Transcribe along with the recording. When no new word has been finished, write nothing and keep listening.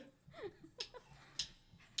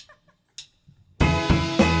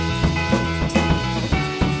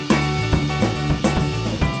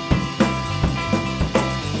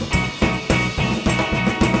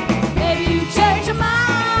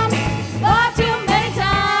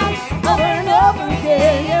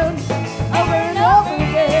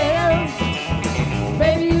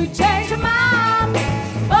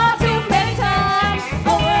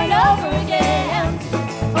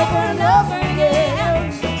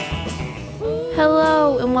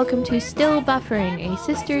and welcome to Still Buffering, a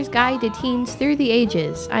sister's guide to teens through the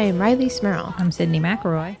ages. I am Riley Smurl. I'm Sydney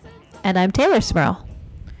McElroy. And I'm Taylor Smurl.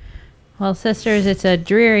 Well, sisters, it's a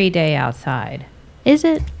dreary day outside. Is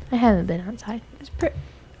it? I haven't been outside.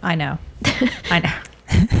 I know. I know.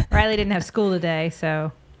 Riley didn't have school today,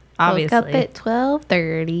 so obviously. Woke up at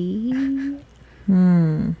 12:30.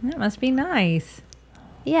 That must be nice.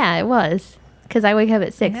 Yeah, it was. Because I wake up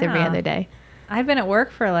at 6 every Yeah. other day. I've been at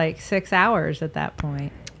work for like 6 hours at that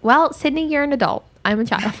point. Well, Sydney, you're an adult. I'm a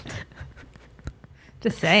child.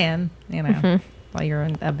 Just saying, you know, while you're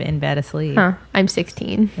in bed asleep Huh. I'm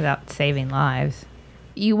 16. without saving lives.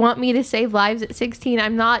 You want me to save lives at 16?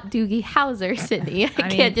 I'm not Doogie Howser, Sydney. I mean-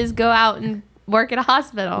 can't just go out and work at a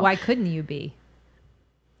hospital. Why couldn't you be?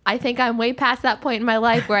 I think I'm way past that point in my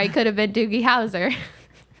life where I could have been Doogie Howser.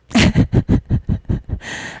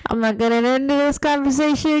 I'm not getting into this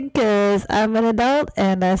conversation because I'm an adult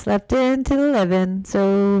and I slept in till 11.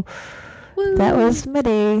 So Woo. that was my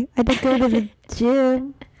day. I did go to the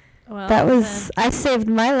gym. Well, I saved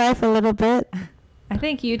my life a little bit. I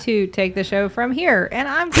think you two take the show from here, and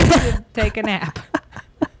I'm going to take a nap.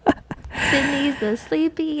 Sydney's the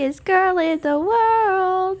sleepiest girl in the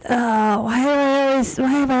world. Oh, why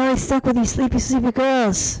have I always stuck with these sleepy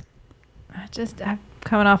girls? I'm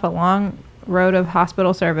coming off a long road of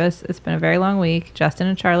hospital service. It's been a very long week. Justin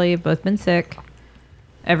and Charlie have both been sick.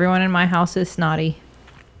 Everyone in my house is snotty.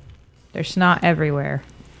 There's snot everywhere.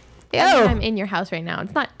 Oh. I'm in your house right now.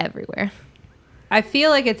 It's not everywhere. I feel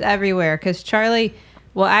like it's everywhere because Charlie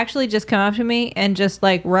will actually just come up to me and just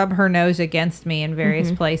like rub her nose against me in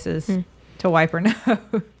various places to wipe her nose.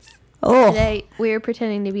 Oh, Today, we were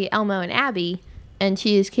pretending to be Elmo and Abby, and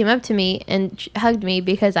she just came up to me and hugged me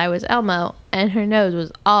because I was Elmo, and her nose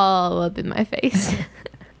was all up in my face.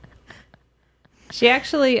 She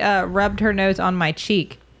actually rubbed her nose on my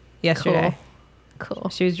cheek yesterday. Cool.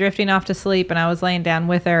 She was drifting off to sleep and I was laying down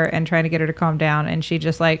with her and trying to get her to calm down, and she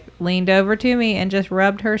just like leaned over to me and just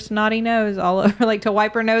rubbed her snotty nose all over, like to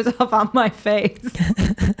wipe her nose off on my face.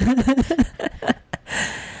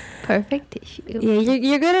 Perfect tissue. yeah,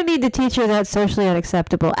 you're going to need to teach her that's socially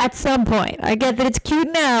unacceptable at some point. I get that it's cute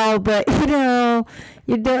now, but,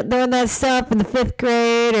 you're doing that stuff in the 5th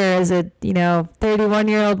grade or as a,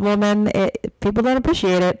 31-year-old woman. People don't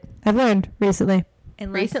appreciate it. I've learned recently.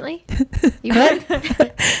 Recently? You heard?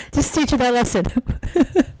 Just teach her that lesson.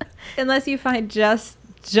 Unless you find just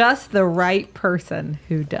the right person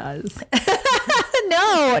who does.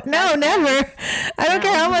 No, never. I don't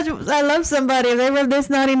care how much I love somebody. If they rub their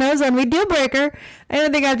snotty nose on me, deal breaker. I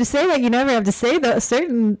don't think I have to say that. You never have to say those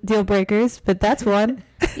certain deal breakers, but that's one.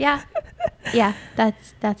 Yeah. Yeah,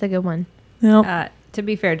 that's a good one. No. To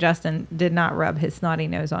be fair, Justin did not rub his snotty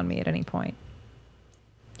nose on me at any point.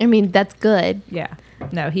 I mean, that's good. Yeah.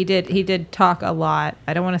 No, he did talk a lot.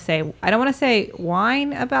 I don't want to say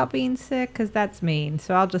whine about being sick because that's mean.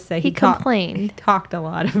 So I'll just say He complained. He talked a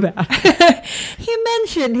lot about it. He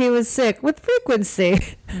mentioned he was sick with frequency.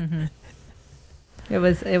 It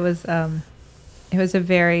was a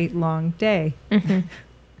very long day.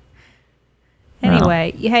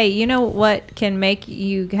 Anyway, hey, you know what can make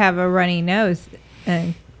you have a runny nose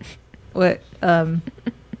and what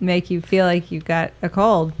make you feel like you've got a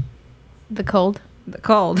cold? The cold. The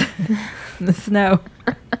cold. The snow.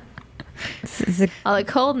 Well, the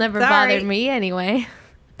cold never Sorry. bothered me anyway.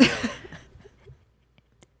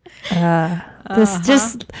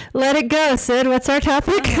 Just let it go, Sid. What's our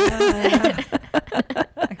topic?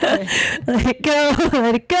 Okay. Let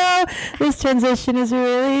it go. This transition is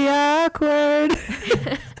really awkward.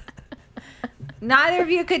 Neither of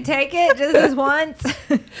you could take it just as once.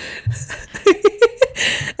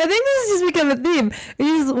 I think this has just become a theme. We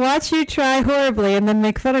just watch you try horribly and then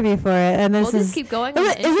make fun of you for it. And this We'll is just keep going Is on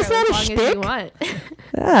the this intro not a as long as shtick? you want.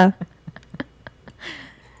 Yeah.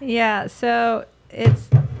 Yeah, so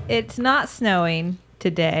it's not snowing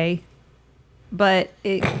today, but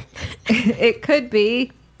it could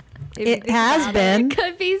be. If you It think has about been.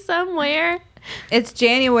 Could be somewhere. It's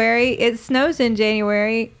January. It snows in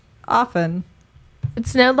January often. It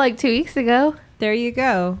snowed like 2 weeks ago. There you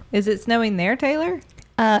go. Is it snowing there, Taylor?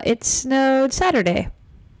 It snowed Saturday.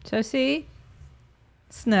 So see,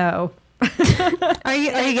 snow. Are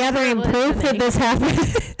you gathering proof that this happened?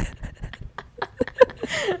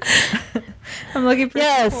 I'm looking for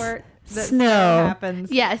Yes, support that snow.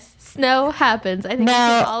 happens. Yes, snow happens. I think we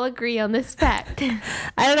Now- can all agree on this fact.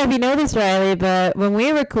 I don't know if you know this, Riley, but when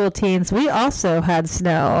we were cool teens, we also had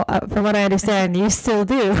snow. From what I understand, you still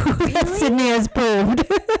do. Sydney has proved.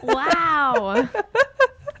 Wow.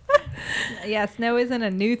 Yeah, snow isn't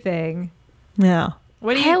a new thing. No.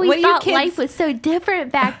 What do I you? always What do you thought kids? life was so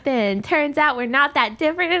different back then. Turns out we're not that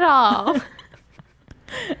different at all.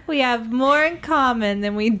 We have more in common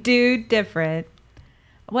than we do different.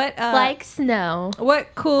 What Like snow.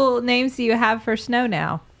 what cool names do you have for snow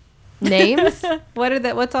now? Names?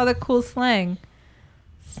 What's all the cool slang?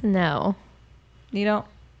 Snow. You don't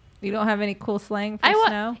have any cool slang for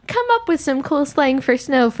snow? Come up with some cool slang for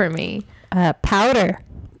snow for me. Powder.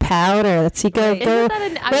 Let's see. Go. Wait. Go.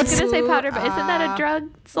 Isn't that I was gonna say powder, but isn't that a drug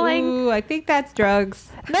slang? Ooh, I think that's drugs.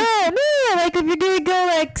 No. Like if you're gonna go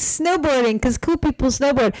like snowboarding, because cool people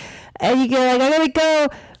snowboard, and you go like, I gotta go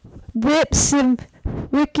whip some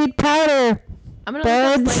wicked powder. I'm gonna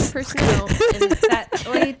look up Buds. slang for snow. And That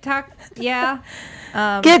what you talk? Yeah.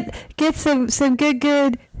 Get some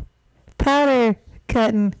good powder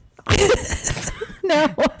cutting. No,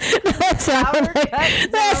 that sounded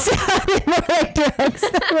more like drugs.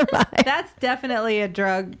 Never mind. That's definitely a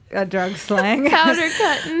drug slang. powder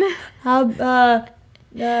cutting.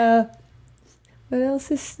 What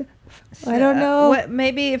else is? I don't know. What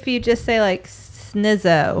maybe if you just say like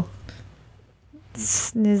snizzo.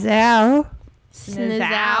 Snizow.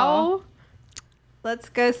 Snizzow. Let's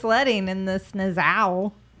go sledding in the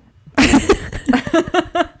snizzow.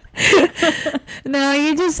 No,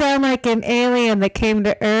 you just sound like an alien that came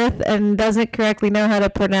to Earth and doesn't correctly know how to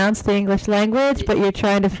pronounce the English language, but you're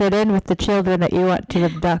trying to fit in with the children that you want to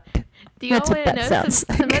abduct. Do you all That's want what to that know some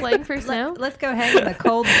sounds slang for snow? Let's go hang in the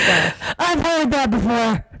cold stuff. I've heard that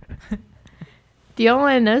before. Do you all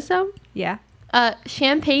want to know some? Yeah.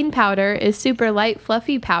 Champagne powder is super light,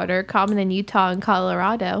 fluffy powder common in Utah and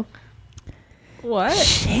Colorado. What?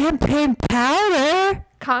 Champagne powder?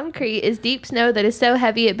 Concrete is deep snow that is so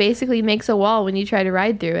heavy it basically makes a wall when you try to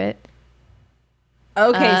ride through it.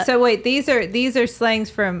 Okay, so wait, these are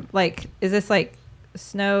slangs from like, is this like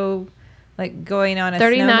snow, like going on a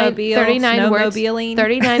 39 snowmobile, 39 words, snowmobiling?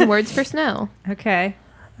 39 words for snow. Okay.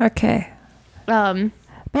 Okay. Um,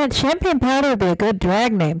 Man, champagne powder would be a good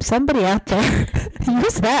drag name. Somebody out there,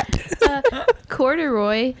 use that.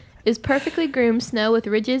 corduroy is perfectly groomed snow with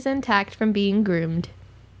ridges intact from being groomed.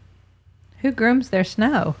 Who grooms their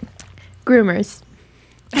snow? Groomers.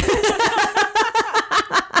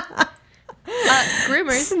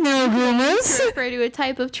 Groomers Snow groomers. refer to a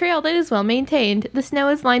type of trail that is well maintained. The snow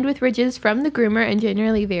is lined with ridges from the groomer and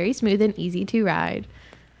generally very smooth and easy to ride.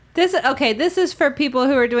 This is for people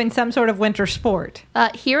who are doing some sort of winter sport.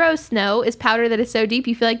 Hero snow is powder that is so deep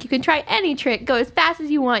you feel like you can try any trick, go as fast as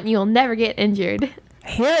you want, and you'll never get injured.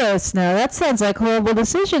 Hero snow. That sounds like horrible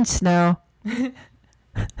decision snow. And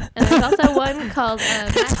there's also one called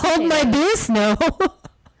It's mashed hold my potatoes. beer snow.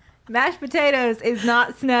 Mashed potatoes is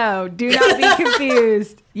not snow. Do not be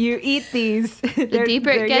confused. You eat these. The deeper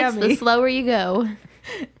it gets, the slower you go.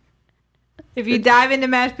 If you dive into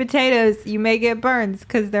mashed potatoes, you may get burns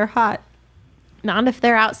because they're hot. Not if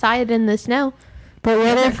they're outside in the snow. But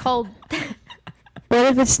what They're if cold.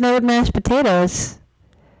 it snowed mashed potatoes?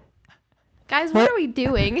 Guys, what are we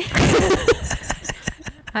doing?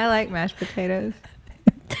 I like mashed potatoes.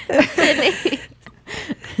 Sydney.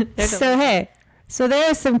 So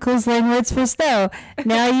there are some cool slang words for snow.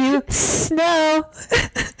 Now you snow.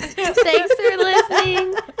 Thanks for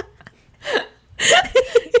listening.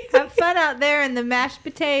 Have fun out there in the mashed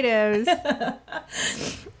potatoes.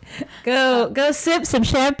 Go sip some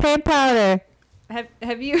champagne powder.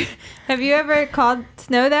 Have you ever called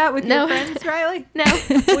snow that with No. your friends, Riley? No.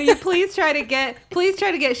 Will you please try to get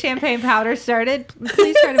champagne powder started?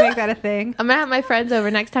 Please try to make that a thing. I'm gonna have my friends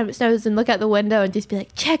over next time it snows and look out the window and just be like,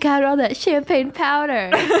 check out all that champagne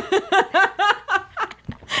powder.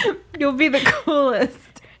 You'll be the coolest.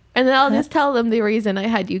 And then I'll just tell them the reason I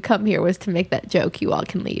had you come here was to make that joke. You all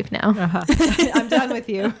can leave now. I'm done with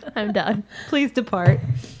you. I'm done. Please depart.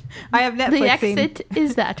 I have The Netflixing. exit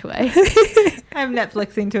is that way. I have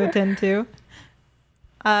Netflixing to attend to.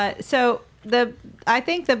 So I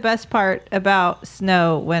think the best part about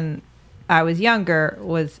snow when I was younger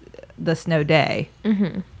was the snow day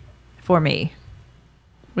for me,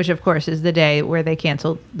 which of course is the day where they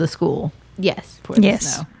canceled the school Yes. for the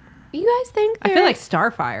Yes. snow. You guys think I feel like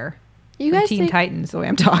Starfire. you from guys Teen think, Titans, the way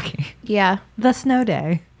I'm talking. yeah. The snow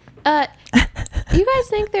day. You guys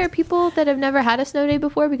think there are people that have never had a snow day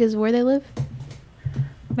before because of where they live?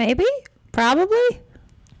 Maybe? Probably?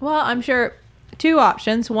 Well, I'm sure two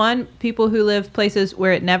options. One, people who live places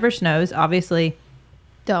where it never snows, obviously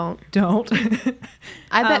Don't. don't.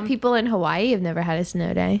 I bet people in Hawaii have never had a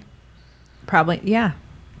snow day. Probably, yeah.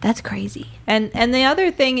 That's crazy. And the other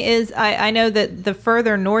thing is, I know that the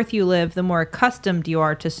further north you live, the more accustomed you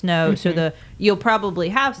are to snow. So you'll probably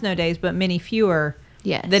have snow days, but many fewer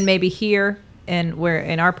Yes. than maybe here and where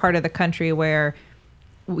in our part of the country where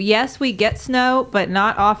yes, we get snow, but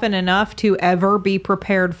not often enough to ever be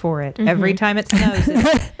prepared for it. Every time it snows,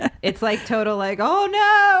 it's like total like, oh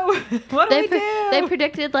no, what do we do? They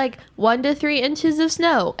predicted like 1 to 3 inches of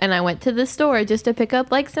snow, and I went to the store just to pick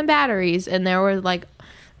up like some batteries, and there were like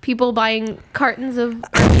people buying cartons of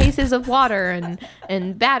cases of water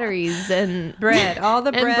and batteries and bread, all the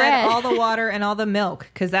and bread, all the water, and all the milk,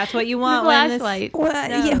 because that's what you want when this. flashlight. Well,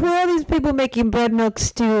 yeah, who are these people making bread milk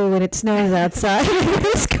stew when it snows outside?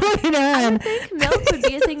 What's going on? I think milk would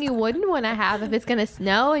be a thing you wouldn't want to have if it's gonna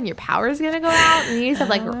snow and your power's gonna go out and you just have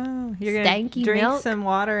like You're gonna stanky drink milk. some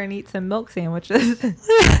water and eat some milk sandwiches.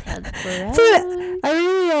 That's gross. So, I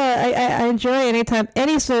really I enjoy anytime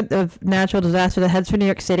any sort of natural disaster that heads for New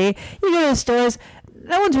York City. You go to the stores,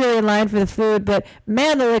 no one's really in line for the food, but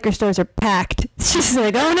man, the liquor stores are packed. It's just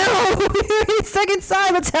like, oh no, we're stuck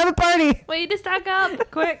inside. Let's have a party. Way to stock up.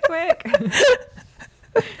 quick.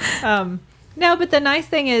 No, but the nice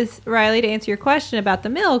thing is, Riley, to answer your question about the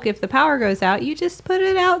milk, if the power goes out, you just put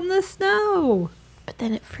it out in the snow. But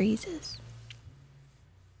then it freezes.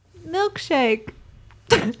 Milkshake.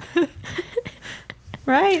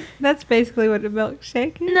 Right? That's basically what a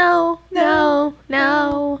milkshake is. No.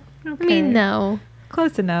 Okay. I mean, no.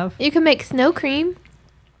 Close enough. You can make snow cream.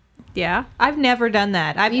 Yeah. I've never done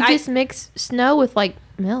that. You just mix snow with like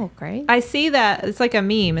milk, right? I see that. It's like a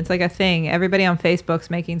meme. It's like a thing. Everybody on Facebook's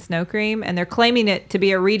making snow cream, and they're claiming it to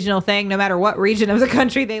be a regional thing no matter what region of the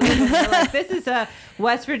country they live in. They're like, this is a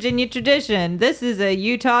West Virginia tradition. This is a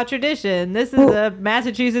Utah tradition. This is a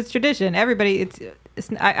Massachusetts tradition. Everybody,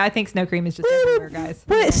 I think snow cream is just everywhere, guys.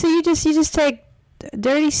 What? So you just take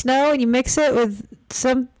dirty snow and you mix it with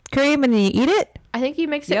some cream and then you eat it? I think you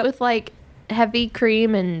mix it with like heavy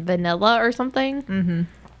cream and vanilla or something. Mm-hmm.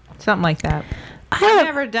 Something like that. I've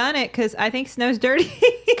never done it because I think snow's dirty.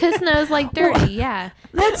 Because snow's like dirty, yeah.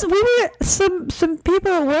 Some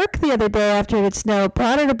people at work the other day after it snowed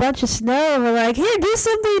brought in a bunch of snow and were like, here, do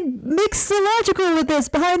something mixological with this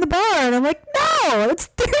behind the bar. And I'm like, no, it's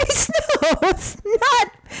dirty snow. It's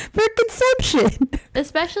not for consumption.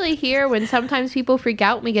 Especially here when sometimes people freak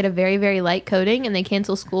out and we get a very, very light coating and they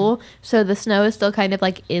cancel school. So the snow is still kind of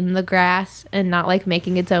like in the grass and not like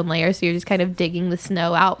making its own layer. So you're just kind of digging the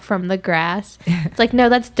snow out from the grass. It's like, no,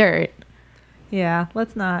 that's dirt. Yeah,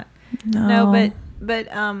 let's not. No, but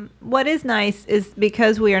what is nice is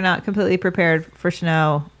because we are not completely prepared for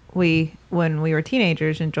snow. When we were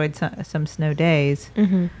teenagers, enjoyed some snow days.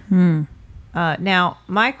 Mm-hmm. Now,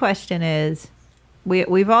 my question is,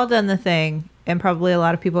 we've all done the thing, and probably a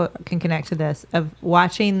lot of people can connect to this, of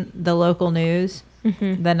watching the local news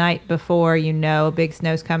the night before a big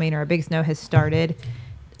snow's coming or a big snow has started,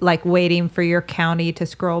 like waiting for your county to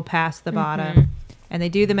scroll past the bottom. And they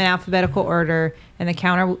do them in alphabetical order, and the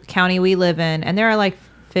county we live in, and there are like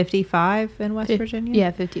 55 in West Virginia.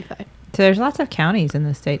 Yeah, 55. So there's lots of counties in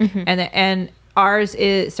the state, and ours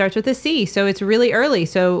starts with a C, so it's really early.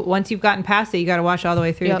 So once you've gotten past it, you got to watch all the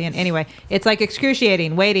way through to the end. Anyway, it's like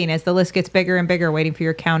excruciating waiting as the list gets bigger and bigger, waiting for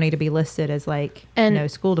your county to be listed as like no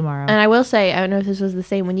school tomorrow. And I will say, I don't know if this was the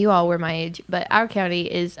same when you all were my age, but our county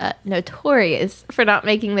is notorious for not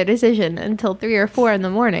making their decision until 3 or 4 in the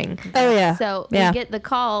morning. Oh, yeah. So we get the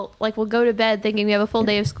call, like we'll go to bed thinking we have a full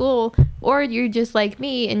day of school, or you're just like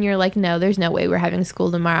me and you're like, no, there's no way we're having school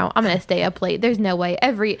tomorrow. I'm going to stay up late. There's no way.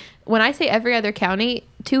 When I say every other county,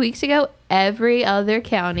 2 weeks ago, every other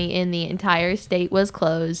county in the entire state was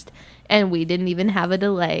closed, and we didn't even have a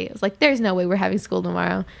delay. It was like, there's no way we're having school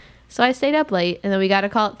tomorrow. So I stayed up late, and then we got a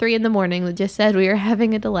call at 3 in the morning that just said we were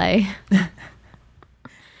having a delay.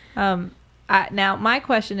 Now, my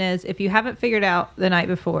question is, if you haven't figured out the night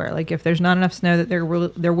before, like if there's not enough snow that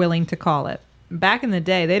they're willing to call it. Back in the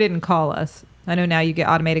day, they didn't call us. I know now you get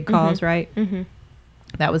automated calls, right? Mm-hmm.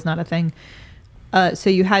 That was not a thing. So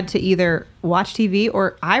you had to either watch TV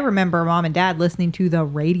or I remember Mom and Dad listening to the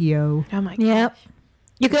radio. Oh my gosh. Yep.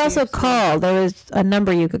 You could also call. There was a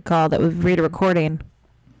number you could call that would read a recording.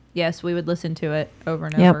 Yes, we would listen to it over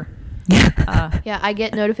and Yep. over. Yeah, I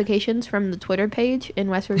get notifications from the Twitter page in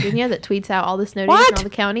West Virginia that tweets out all the snow days in all the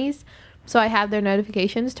counties. So I have their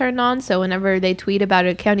notifications turned on. So whenever they tweet about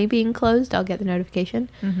a county being closed, I'll get the notification.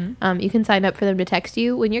 Mm-hmm. You can sign up for them to text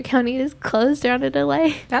you when your county is closed or on a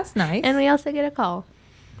delay. That's nice. And we also get a call.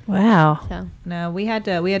 Wow. So No, we had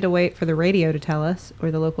to wait for the radio to tell us,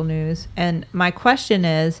 or the local news. And my question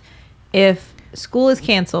is, if school is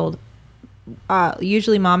canceled,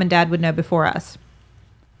 usually Mom and Dad would know before us.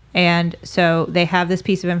 And so they have this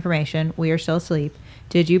piece of information. We are still asleep.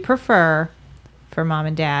 Did you prefer for Mom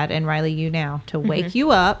and Dad, and Riley, you now, to wake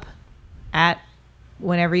you up at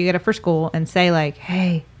whenever you get up for school and say like,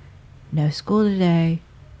 hey, no school today,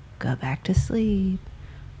 go back to sleep?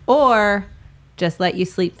 or just let you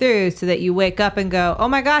sleep through so that you wake up and go, oh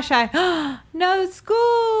my gosh, no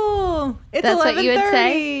school. It's That's 11:30. what you would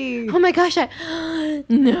say? Oh my gosh,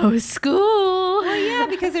 no school. Well, yeah,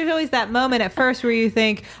 because there's always that moment at first where you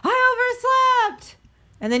think, I overslept.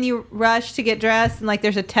 And then you rush to get dressed and like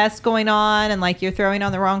there's a test going on and like you're throwing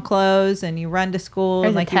on the wrong clothes and you run to school. There's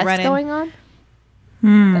and like a test you run going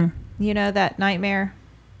on? You know, that nightmare.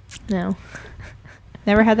 No.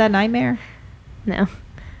 Never had that nightmare? No.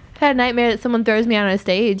 I've had a nightmare that someone throws me on a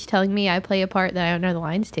stage telling me I play a part that I don't know the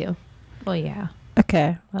lines to. Well, yeah.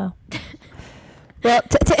 Okay. Well,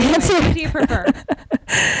 to answer. What do you prefer?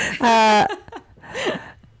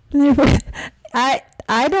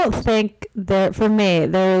 I don't think that for me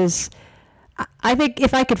there's. I think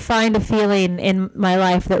if I could find a feeling in my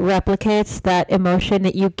life that replicates that emotion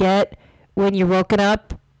that you get when you're woken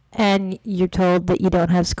up and you're told that you don't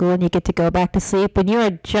have school and you get to go back to sleep, when you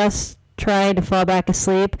are just trying to fall back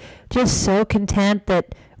asleep, just so content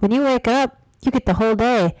that when you wake up, you get the whole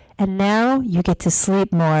day and now you get to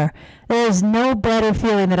sleep more. There is no better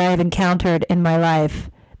feeling that I have encountered in my life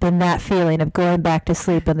than that feeling of going back to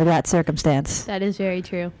sleep under that circumstance. That is very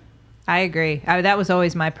true. I agree. That was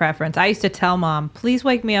always my preference. I used to tell Mom, please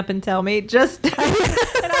wake me up and tell me just, and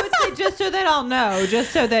I would say just so that I'll know,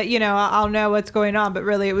 just so that, you know, I'll know what's going on. But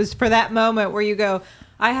really it was for that moment where you go,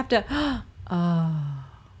 I have to,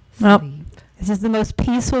 sleep. Well, this is the most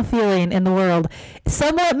peaceful feeling in the world.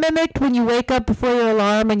 Somewhat mimicked when you wake up before your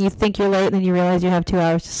alarm and you think you're late and then you realize you have 2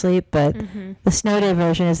 hours to sleep. But the snow day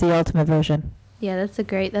version is the ultimate version. Yeah,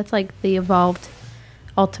 that's like the evolved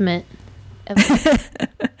ultimate.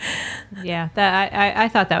 Yeah, that I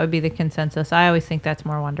thought that would be the consensus. I always think that's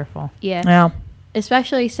more wonderful. Yeah. Well,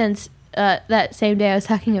 Especially since that same day I was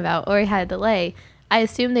talking about, Ori had a delay. I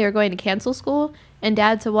assumed they were going to cancel school, and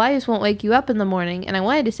Dad said, well, I just won't wake you up in the morning. And I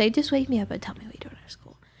wanted to say, just wake me up and tell me what you're doing at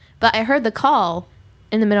school. But I heard the call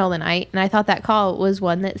in the middle of the night, and I thought that call was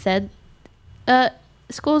one that said,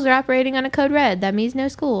 schools are operating on a code red. That means no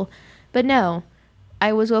school. But no,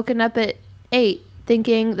 I was woken up at 8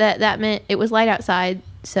 thinking that meant it was light outside,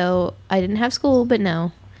 so I didn't have school. But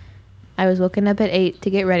no, I was woken up at 8 to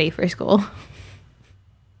get ready for school.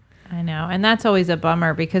 I know. And that's always a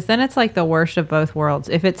bummer because then it's like the worst of both worlds.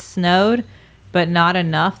 If it snowed, but not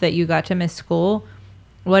enough that you got to miss school,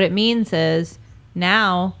 what it means is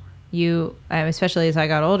now you, especially as I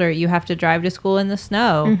got older, you have to drive to school in the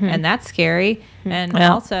snow. And that's scary. And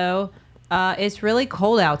also, it's really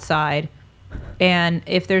cold outside. And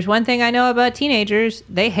if there's one thing I know about teenagers,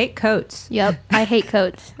 they hate coats. Yep, I hate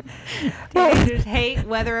coats. Teenagers hate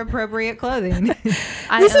weather-appropriate clothing.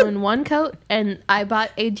 I own one coat, and I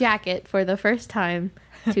bought a jacket for the first time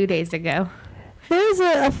 2 days ago. there's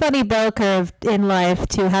a funny bell curve in life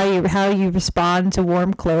to how you respond to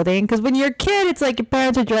warm clothing. Because when you're a kid, it's like your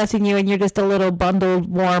parents are dressing you, and you're just a little bundled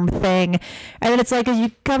warm thing. And then it's like as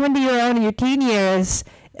you come into your own in your teen years,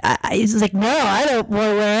 it's like, no, I don't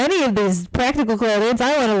want to wear any of these practical clothing.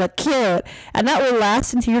 I want to look cute. And that will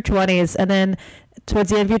last into your 20s. And then towards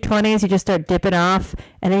the end of your 20s, you just start dipping off.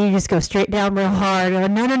 And then you just go straight down real hard. Oh,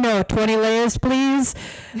 no, 20 layers, please.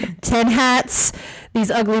 10 hats. These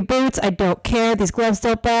ugly boots, I don't care. These gloves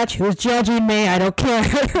don't match. Who's judging me? I don't care.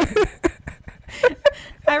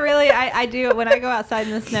 I do. When I go outside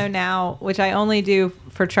in the snow now, which I only do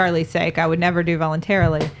for Charlie's sake, I would never do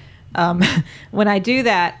voluntarily. When I do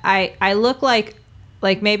that, I look like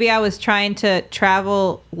maybe I was trying to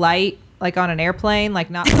travel light, like on an airplane, like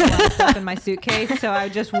not put a lot of stuff in my suitcase. So I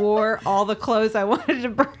just wore all the clothes I wanted to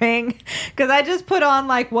bring because I just put on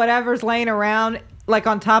like whatever's laying around, like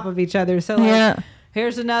on top of each other. So like,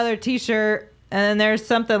 here's another t-shirt. And then there's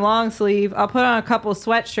something long sleeve. I'll put on a couple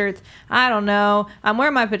sweatshirts. I don't know. I'm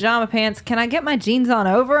wearing my pajama pants. Can I get my jeans on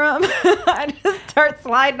over them? I just start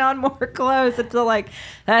sliding on more clothes until like,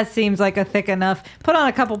 that seems like a thick enough. Put on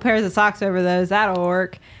a couple pairs of socks over those. That'll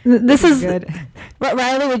work. This is good.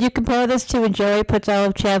 Riley, would you compare this to when Joey puts all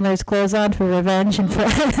of Chandler's clothes on for Revenge and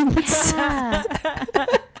Friends?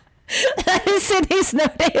 That is Sydney's snow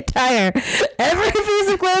day attire. Every piece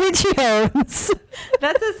of clothing she owns.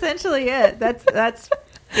 That's essentially it. That's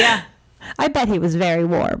yeah. I bet he was very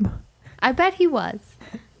warm. I bet he was.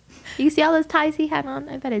 You see all those ties he had on?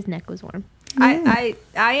 I bet his neck was warm. I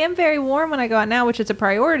am very warm when I go out now, which is a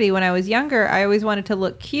priority. When I was younger, I always wanted to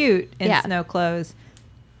look cute in snow clothes.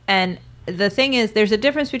 And the thing is, there's a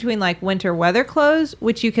difference between like winter weather clothes,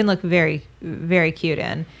 which you can look very, very cute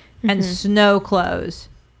in, and snow clothes.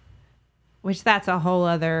 Which that's a whole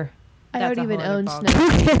other. I don't even own snow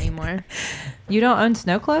clothes anymore. You don't own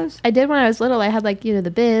snow clothes? I did when I was little. I had like, the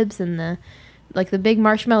bibs and the big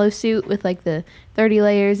marshmallow suit with like the 30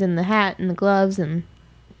 layers and the hat and the gloves, and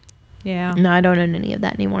Yeah. No, I don't own any of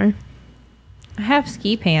that anymore. I have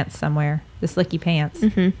ski pants somewhere. The slicky pants.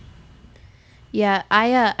 Mm-hmm. Yeah,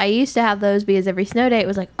 I used to have those because every snow day it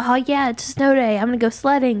was like, oh yeah, it's a snow day. I'm gonna go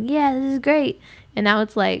sledding. Yeah, this is great. And now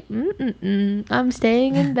it's like, I'm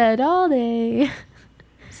staying in bed all day.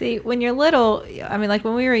 See, when you're little, I mean, like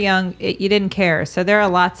when we were young, you didn't care. So there are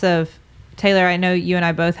lots of, Taylor, I know you and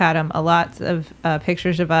I both had them, lots of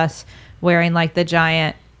pictures of us wearing like the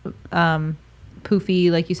giant poofy,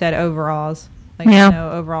 like you said, overalls, like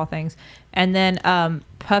snow overall things. And then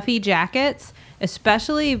puffy jackets,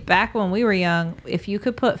 especially back when we were young, if you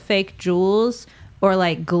could put fake jewels or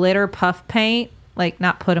like glitter puff paint, like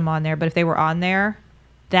not put them on there, but if they were on there,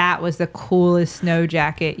 that was the coolest snow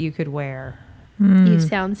jacket you could wear. You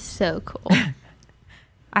sound so cool.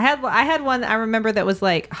 I had one I remember that was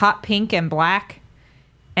like hot pink and black,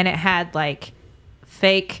 and it had like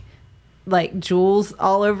fake like jewels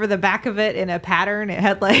all over the back of it in a pattern. It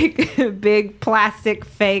had like big plastic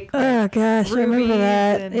fake Oh gosh, I remember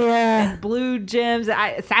that. and blue gems,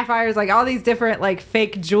 sapphires, like all these different like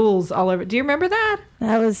fake jewels all over. Do you remember that?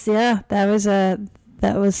 That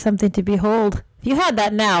was something to behold. If you had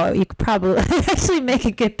that now, you could probably actually make a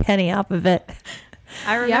good penny off of it.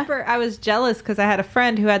 I remember I was jealous because I had a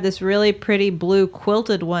friend who had this really pretty blue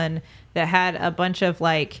quilted one that had a bunch of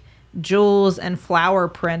like jewels and flower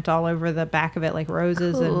print all over the back of it, like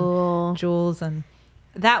roses and jewels, and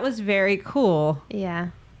that was very cool. Yeah.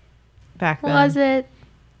 Back then. Was it?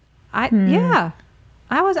 Yeah.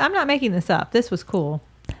 I'm not making this up. This was cool.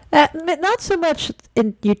 Not so much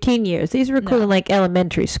in your teen years. These were cool in like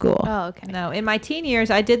elementary school. Oh, okay. No, in my teen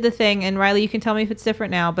years, I did the thing, and Riley, you can tell me if it's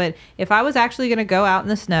different now, but if I was actually going to go out in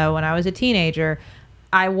the snow when I was a teenager,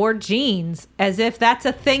 I wore jeans as if that's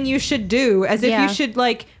a thing you should do, as if you should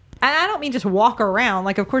like, and I don't mean just walk around.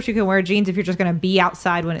 Like, of course you can wear jeans if you're just going to be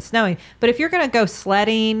outside when it's snowing, but if you're going to go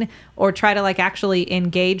sledding or try to like actually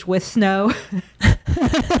engage with snow,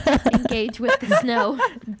 Engage with the snow.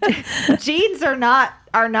 jeans are not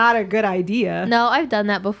a good idea. No, I've done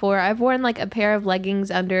that before. I've worn like a pair of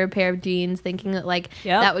leggings under a pair of jeans, thinking that like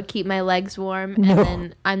that would keep my legs warm, and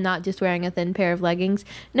then I'm not just wearing a thin pair of leggings.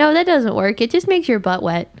 No, that doesn't work. It just makes your butt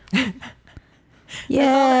wet. Yeah, that's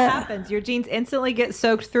all that happens. Your jeans instantly get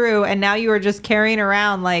soaked through, and now you are just carrying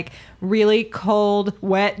around like really cold,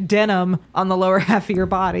 wet denim on the lower half of your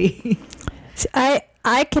body.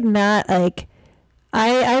 I could not like.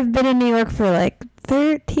 I've been in New York for like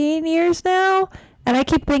 13 years now, and I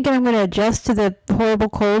keep thinking I'm going to adjust to the horrible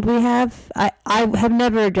cold we have. I have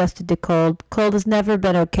never adjusted to cold. Cold has never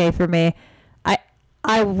been okay for me.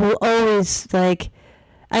 I will always like.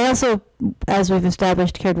 I also, as we've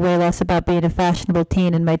established, cared way less about being a fashionable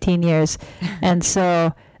teen in my teen years, and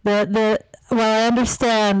so while I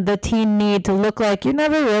understand the teen need to look like you're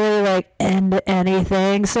never really like into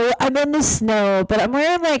anything, so I'm in the snow, but I'm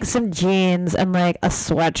wearing like some jeans and like a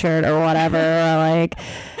sweatshirt or whatever. Or like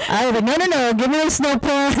I was like, no, give me the snow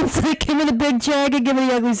pants, like give me the big jacket, give me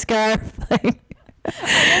the ugly scarf. Like,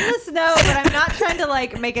 I'm in the snow, but I'm not trying to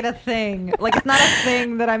like make it a thing. Like it's not a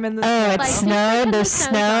thing that I'm in the snow. Oh, it's Like, snow. There's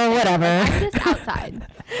snow. Whatever. I'm just outside.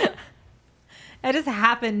 I just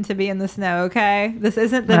happen to be in the snow, okay? This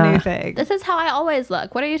isn't the new thing. This is how I always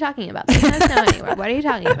look. What are you talking about? There's no snow anywhere. What are you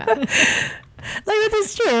talking about? Like, this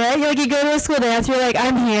is true, right? Like, you go to a school dance, you're like,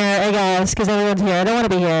 I'm here, I guess, because everyone's here. I don't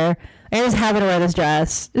want to be here. I just happen to wear this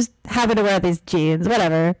dress. Just happen to wear these jeans.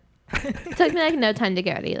 Whatever. It took me like no time to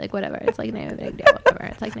get ready. Like whatever. It's like no big deal. Whatever.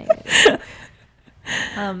 It's like no big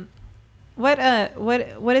deal.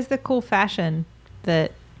 What is the cool fashion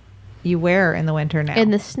that you wear in the winter now? In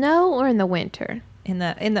the snow or in the winter? In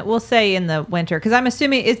the we'll say in the winter, because I'm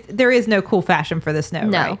assuming there is no cool fashion for the snow.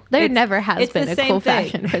 No, right? there never has been a cool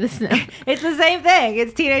fashion for the snow. It's the same thing.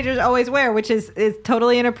 It's teenagers always wear, which is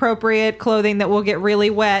totally inappropriate clothing that will get really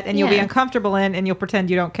wet and you'll be uncomfortable in, and you'll pretend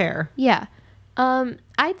you don't care. Yeah.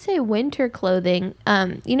 I'd say winter clothing.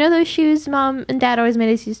 You know those shoes Mom and Dad always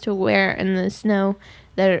made us used to wear in the snow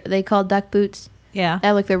that they call duck boots? Yeah. That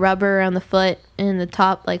have like the rubber around the foot and the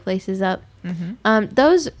top like laces up. Mm-hmm.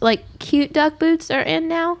 Those like cute duck boots are in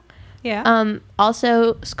now. Yeah.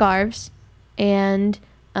 Also scarves and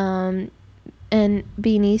beanies,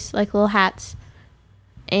 like little hats.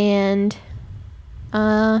 And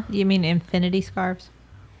you mean infinity scarves?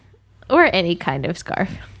 Or any kind of scarf.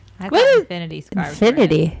 I thought infinity scarves.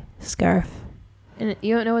 Infinity scarf. And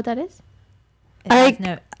you don't know what that is? It has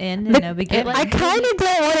no end and no beginning. I kind of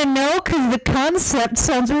don't want to know because the concept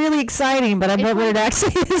sounds really exciting, but I bet what it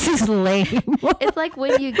actually is lame. It's like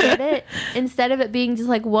when you get it, instead of it being just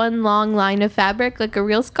like one long line of fabric, like a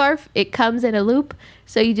real scarf, it comes in a loop.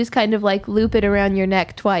 So you just kind of like loop it around your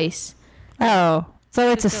neck twice. Oh. So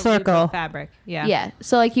it's a Just loop of circle. fabric. Yeah. Yeah.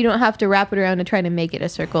 So like you don't have to wrap it around and try to make it a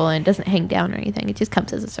circle, and it doesn't hang down or anything. It just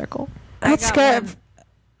comes as a circle. That's got good. one-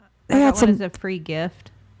 I I got got one some. as a free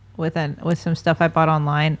gift with some stuff I bought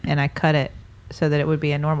online, and I cut it so that it would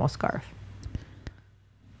be a normal scarf.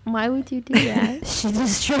 Why would you do that? She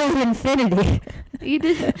destroyed infinity. you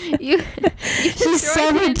you She destroyed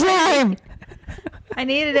severed it. time. I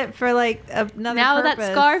needed it for like another Now purpose.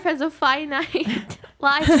 that scarf has a finite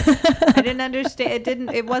life. I didn't understand.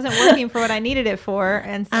 It wasn't working for what I needed it for,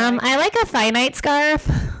 and so I like a finite scarf.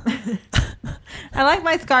 I like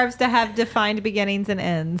my scarves to have defined beginnings and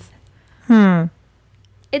ends.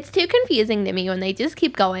 It's too confusing to me when they just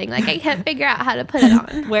keep going. Like I can't figure out how to put it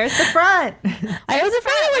on. Where's the front? I was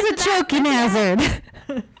afraid it was a choking hazard.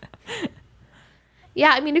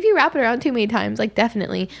 Yeah, I mean, if you wrap it around too many times, like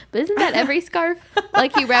definitely. But isn't that every scarf?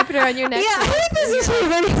 Like you wrap it around your neck. Yeah, I think this is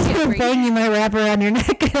what any thing you might wrap around your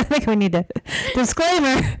neck. I think we need a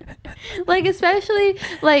disclaimer. Like especially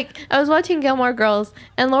like I was watching Gilmore Girls,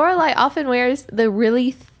 and Lorelai often wears the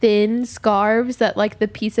really thin scarves that like the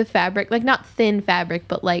piece of fabric, like not thin fabric,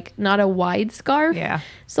 but like not a wide scarf. Yeah.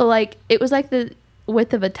 So like it was like the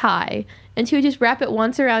width of a tie, and she would just wrap it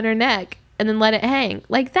once around her neck and then let it hang.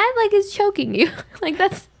 Like that like is choking you. Like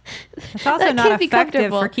that's It's also that not can't be effective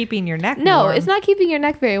comfortable. for keeping your neck No, warm. it's not keeping your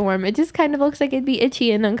neck very warm. It just kind of looks like it'd be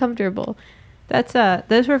itchy and uncomfortable. That's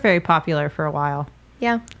those were very popular for a while.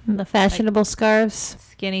 Yeah. The fashionable scarves.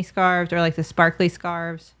 Skinny scarves or like the sparkly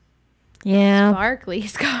scarves. Yeah. Sparkly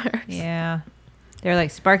scarves. Yeah. They're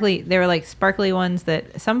like sparkly. They were like sparkly ones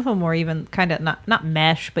that some of them were even kind of not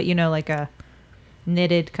mesh, but you know, like a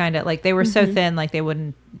knitted kind of like they were so thin, like they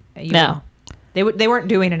wouldn't. No. They weren't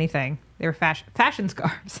doing anything. They were fashion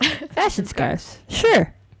scarves. Fashion scarves.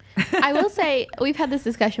 Sure. I will say we've had this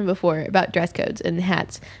discussion before about dress codes and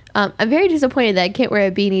hats. I'm very disappointed that I can't wear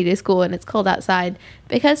a beanie to school when it's cold outside,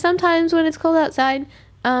 because sometimes when it's cold outside,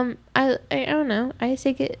 I don't know. I just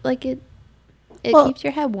think it Well- keeps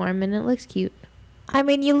your head warm and it looks cute. I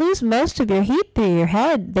mean, you lose most of your heat through your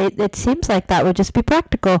head. It seems like that would just be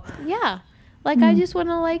practical. Yeah, like I just want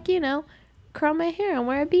to curl my hair and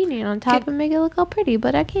wear a beanie on top and make it look all pretty,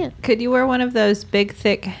 but I can't. Could you wear one of those big,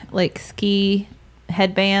 thick, like ski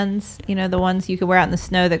headbands? You know, the ones you could wear out in the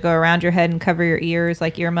snow that go around your head and cover your ears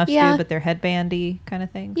like earmuffs Yeah. do, but they're headbandy kind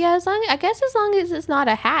of things? Yeah, as long as it's not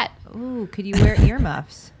a hat. Ooh, could you wear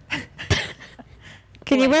earmuffs?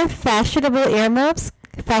 Can you wear fashionable earmuffs?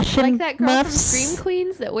 Fashion Like that girl muffs? from Scream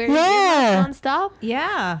Queens that wears Yeah. earmuffs nonstop.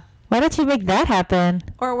 Yeah. Why don't you make that happen?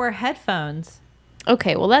 Or wear headphones.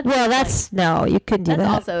 Okay, well that's Well, that's no, you couldn't do that's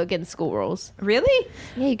that. also against school rules. Really?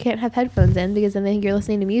 Yeah, you can't have headphones in because then they think you're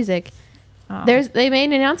listening to music. Oh. They made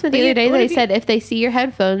an announcement the But other you- day. what They if you- said if they see your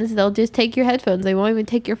headphones, they'll just take your headphones. They won't even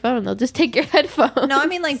take your phone. They'll just take your headphones. No, I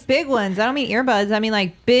mean like big ones. I don't mean earbuds. I mean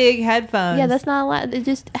like big headphones. yeah, that's not allowed. It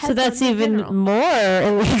just So that's headphones in even general. more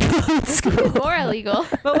illegal in school. more illegal.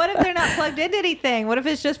 But what if they're not plugged into anything? What if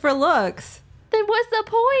it's just for looks? Then what's the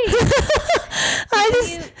point? I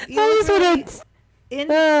You- just you I look just really want to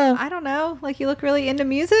I don't know. Like you look really into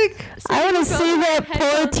music. I wanna Some see people that wear poor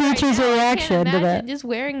headphones right teacher's now. I reaction can't to imagine that. just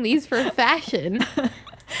wearing these for fashion.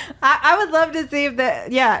 I would love to see if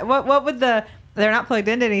that. Yeah. What would the? They're not plugged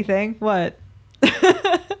into anything. What?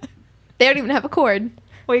 what They don't even have a cord.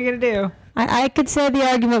 are you gonna do? I could say the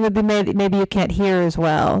argument would be maybe you can't hear as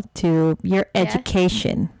well to your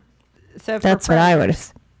education. So for That's what I would.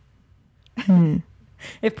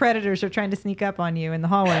 If predators are trying to sneak up on you in the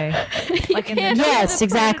hallway, like in the can't- Yes,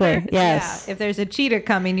 exactly. predator. Yes. Yeah, if there's a cheetah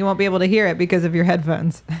coming, you won't be able to hear it because of your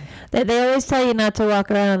headphones. They always tell you not to walk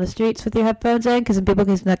around on the streets with your headphones in because people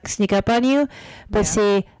can sneak up on you. But Yeah.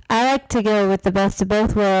 see, I like to go with the best of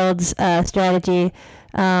both worlds strategy.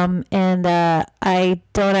 I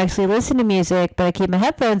don't actually listen to music, but I keep my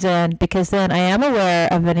headphones in because then I am aware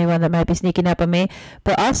of anyone that might be sneaking up on me.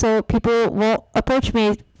 But also, people won't approach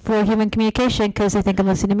me for human communication because they think I'm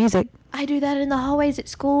listening to music. I do that in the hallways at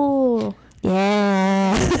school.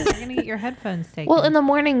 Yeah. You're gonna get your headphones taken. Well, in the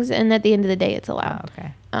mornings and at the end of the day, it's oh, allowed.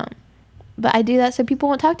 okay. But I do that so people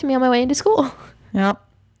won't talk to me on my way into school. Yep.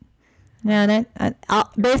 Yeah, and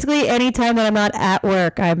basically any time that I'm not at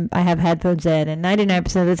work, I have headphones in, and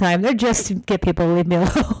 99% of the time they're just to get people to leave me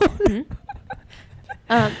alone.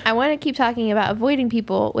 I want to keep talking about avoiding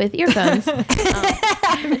people with earphones.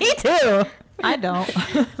 Me too. I don't.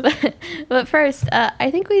 but first,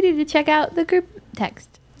 I think we need to check out the group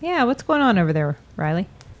text. Yeah, what's going on over there, Riley?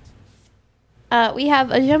 We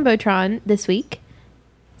have a Jumbotron this week.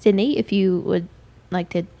 Sydney, if you would like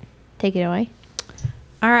to take it away.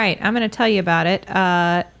 All right, I'm going to tell you about it.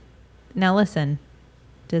 Now listen,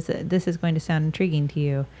 this is going to sound intriguing to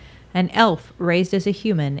you. An elf raised as a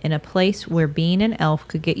human in a place where being an elf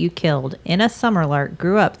could get you killed, Inna Summerlark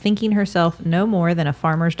grew up thinking herself no more than a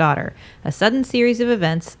farmer's daughter. A sudden series of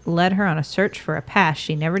events led her on a search for a past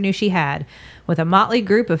she never knew she had, with a motley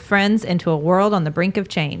group of friends into a world on the brink of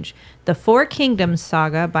change. The Four Kingdoms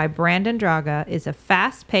saga by Brandon Draga is a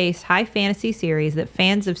fast-paced, high fantasy series that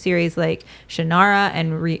fans of series like Shannara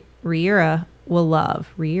and Rhaenyra will love.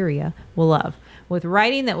 With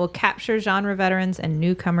writing that will capture genre veterans and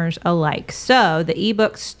newcomers alike. So the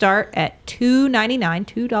ebooks start at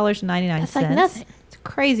 $2.99. That's like nothing. It's a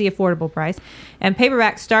crazy affordable price. And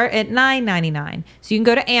paperbacks start at $9.99. So you can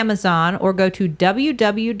go to Amazon or go to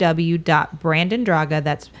www.brandondraga,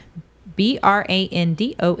 that's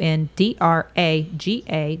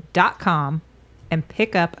BRANDONDRAGA.com, and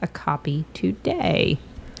pick up a copy today.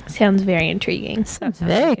 Sounds very intriguing. Sounds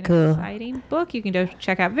very cool. Exciting book. You can go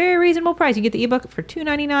check out. Very reasonable price. You get the ebook for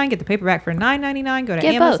 $2.99. Get the paperback for $9.99. Go to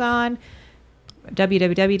Get Amazon.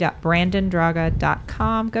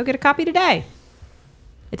 www.brandondraga.com. Go get a copy today.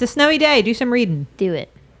 It's a snowy day. Do some reading. Do it.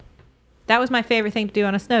 That was my favorite thing to do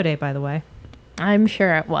on a snow day, by the way. I'm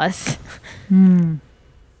sure it was.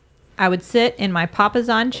 I would sit in my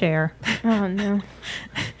Papazon chair Oh, no.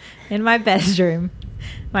 in my bedroom,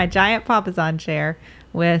 my giant Papazon chair,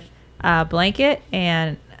 with a blanket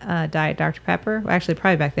and Diet Dr. Pepper. Well, actually,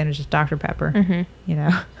 probably back then it was just Dr. Pepper. Mm-hmm. You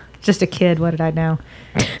know, just a kid. What did I know?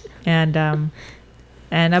 And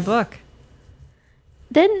a book.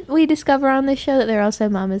 Didn't we discover on this show that there are also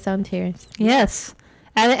mamas on chairs? Yes.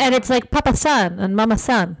 And it's like Papa-san and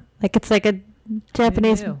Mama-san. Like it's like a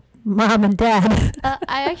Japanese knew? mom and dad.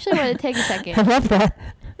 I actually want to take a I second. love that.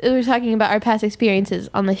 We were talking about our past experiences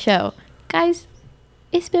on the show. Guys,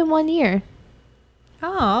 it's been 1 year.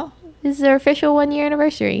 Oh, This is our official 1 year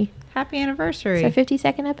anniversary. happy anniversary. It's our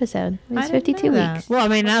 52nd episode. I It's didn't 52 know that. weeks. Well, I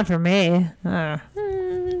mean, not for me. Mm,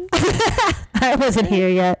 I wasn't here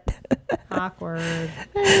yet. Awkward.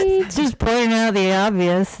 It's just pointing out the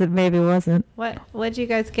obvious that maybe wasn't. What'd you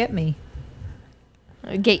guys get me?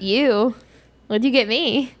 Get you. What'd you get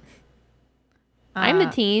me? I'm the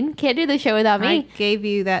teen. Can't do the show without I me. gave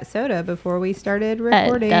you that soda before we started That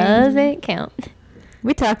recording. doesn't count.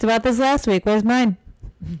 We talked about this last week. Where's mine?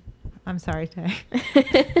 I'm sorry, Tay. And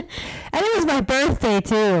it was my birthday,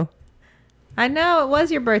 too. I know, it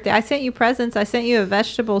was your birthday. I sent you presents. I sent you a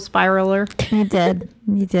vegetable spiraler. You did.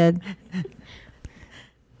 You did.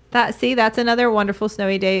 That's another wonderful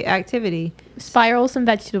snowy day activity. Spiral some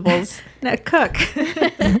vegetables. Now, cook.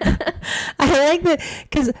 I like that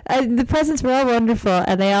because the presents were all wonderful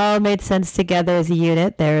and they all made sense together as a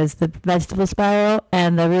unit. There is the vegetable spiral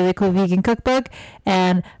and the really cool vegan cookbook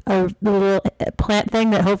and the little plant thing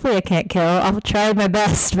that hopefully I can't kill. I'll try my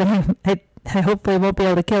best, but I hopefully won't be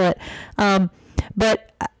able to kill it.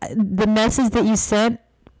 But the message that you sent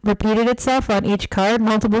repeated itself on each card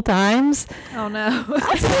multiple times. Oh, no.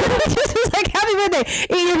 It just was like, happy birthday,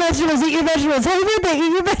 eat your vegetables, eat your vegetables, happy birthday,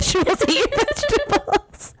 eat your vegetables, eat your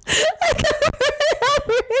vegetables.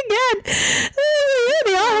 Over again.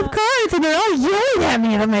 They all have cards and they're all yelling at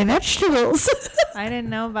me about my vegetables. I didn't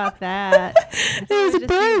know about that. It was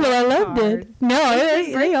adorable. I loved it. No,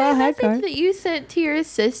 they all had Message cards. that you sent to your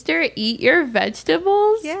sister, eat your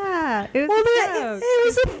vegetables? Yeah, it was Well, a joke. it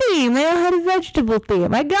was a theme. They all had a vegetable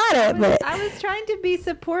theme. I got it, but I was trying to be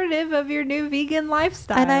supportive of your new vegan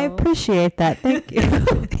lifestyle. and I appreciate that. Thank you.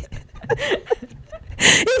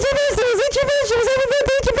 Eat your vegetables, eat your vegetables, happy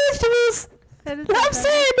birthday, eat your vegetables. That is I'm so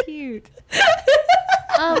sad. cute.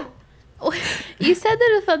 You said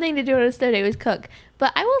that a fun thing to do on a snow day was cook,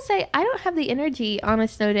 but I will say I don't have the energy on a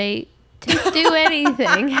snow day to do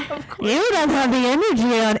anything. You don't have the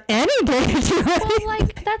energy on any day to do Well, anything.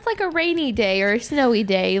 like that's like a rainy day or a snowy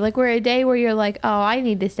day, like where a day where you're like, oh, I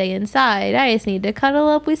need to stay inside. I just need to cuddle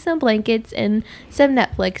up with some blankets and some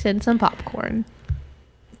Netflix and some popcorn.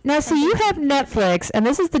 Now, see, you have Netflix, and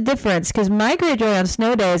this is the difference, because my great joy on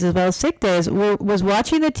snow days as well as sick days was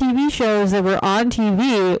watching the TV shows that were on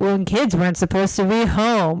TV when kids weren't supposed to be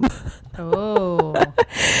home. Oh.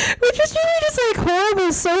 Which was really just like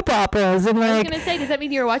horrible soap operas and I was like, gonna say, does that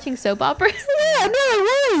mean you were watching soap operas? yeah, no,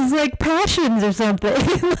 it was like Passions or something.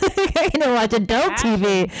 Like, I didn't watch adult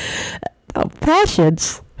TV. Oh,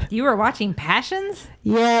 Passions. You were watching Passions?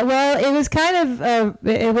 Yeah, well, it was kind of,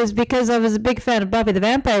 it was because I was a big fan of Buffy the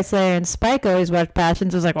Vampire Slayer, and Spike always watched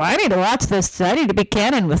Passions. I was like, well, I need to watch this. I need to be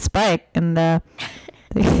canon with Spike. And That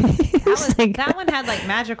one had like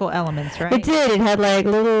magical elements, right? It did. It had like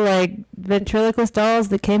little like ventriloquist dolls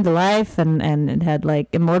that came to life, and it had like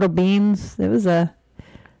immortal beams. It was a...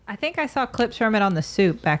 I think I saw clips from it on The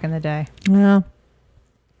Soup back in the day. Well,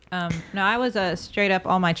 No, I was a straight up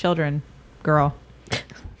All My Children girl.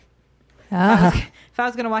 If I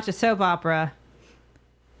was going to watch a soap opera,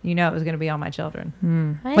 it was going to be All My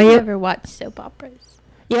Children. I Well, never watched soap operas.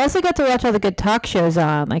 You also got to watch all the good talk shows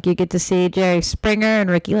on. Like, you get to see Jerry Springer and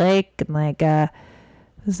Ricky Lake and, like, who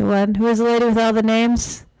was the lady with all the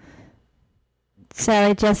names?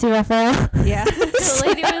 Sally Jesse Raphael. Yeah. The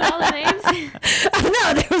lady with all the names. I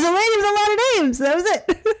know, there was a lady with a lot of names. That was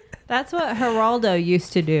it. That's what Geraldo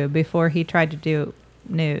used to do before he tried to do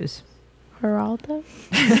news. Geraldo?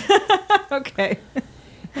 Okay.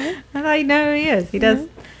 I thought you know who he is. He does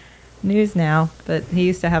news now, but he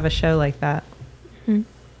used to have a show like that.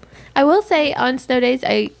 I will say on snow days,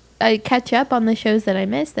 I catch up on the shows that I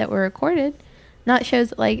missed that were recorded. Not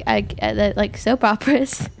shows like like soap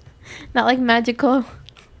operas. Not like magical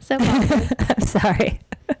soap operas. I'm sorry.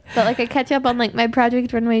 But like I catch up on like my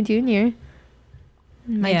Project Runway Junior.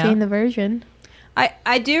 My Jane the Virgin.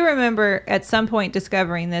 I do remember at some point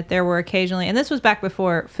discovering that there were occasionally, and this was back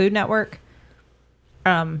before Food Network.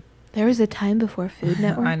 There was a time before Food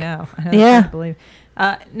Network. I know. Yeah. I can't believe.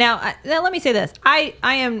 Now let me say this. I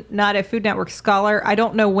am not a Food Network scholar. I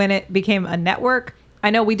don't know when it became a network. I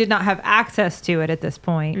know we did not have access to it at this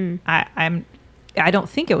point. I don't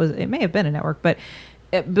think it may have been a network, but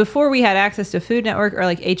before we had access to Food Network or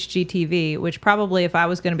like HGTV, which probably if I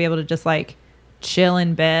was going to be able to just like chill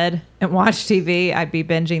in bed and watch TV, I'd be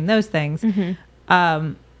binging those things.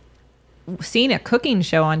 Seeing a cooking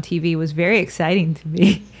show on TV was very exciting to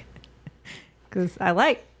me because I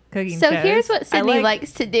like cooking So shows. here's what Sydney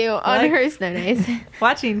likes to do on her snow days.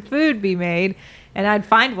 Watching food be made, and I'd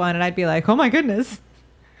find one and I'd be like, oh my goodness.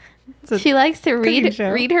 She likes to read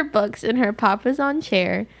show. her books in her papa's on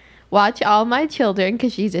chair, watch All My Children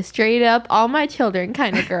because she's a straight up All My Children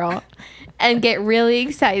kind of girl, and get really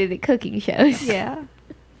excited at cooking shows. Yeah.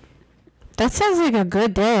 That sounds like a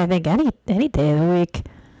good day. I think any day of the week.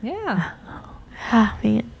 Yeah. Ah,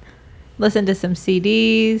 man. Listen to some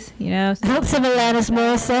CDs, Some Alanis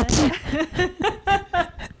Morissette.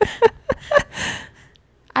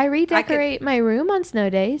 I redecorate my room on snow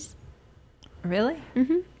days. Really?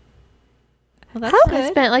 Mm-hmm. Well, that's How I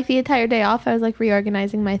good. spent like the entire day off. I was like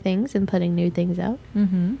reorganizing my things and putting new things out.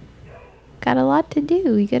 Mm-hmm. Got a lot to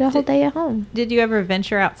do. You get a whole day at home. Did you ever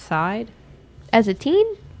venture outside? As a teen?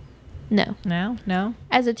 No. No?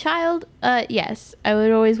 As a child, yes. I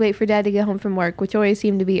would always wait for Dad to get home from work, which always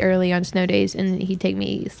seemed to be early on snow days, and he'd take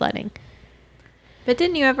me sledding. But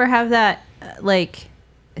didn't you ever have that,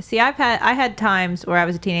 see, I had times where I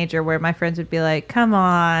was a teenager where my friends would be like, come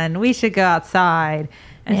on, we should go outside.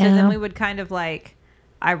 And so then we would kind of like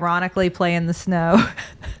ironically play in the snow.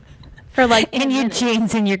 For like In your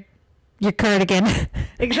jeans and your cardigan.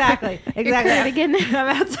 Exactly. cardigan. I'm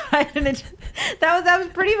outside and that was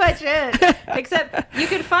pretty much it. Except you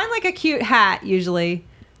could find like a cute hat usually.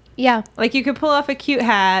 Yeah. Like you could pull off a cute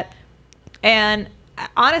hat, and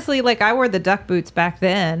honestly, like I wore the duck boots back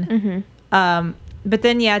then. Mm-hmm. But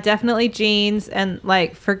then definitely jeans and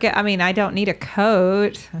like I don't need a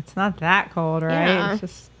coat. It's not that cold, right? Yeah. It's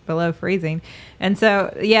just below freezing. And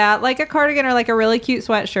so like a cardigan or like a really cute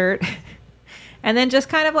sweatshirt. And then just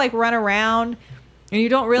kind of like run around, and you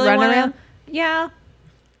don't really Run want around? to. Yeah.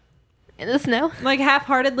 In the snow. Like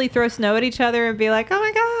half-heartedly throw snow at each other and be like, oh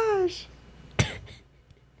my gosh.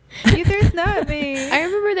 You threw snow at me. I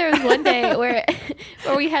remember there was one day where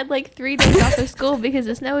we had like 3 days off of school because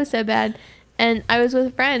the snow was so bad. And I was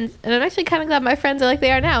with friends, and I'm actually kind of glad my friends are like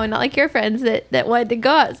they are now, and not like your friends that wanted to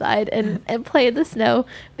go outside and play in the snow,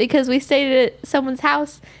 because we stayed at someone's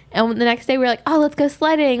house, and the next day we were like, oh, let's go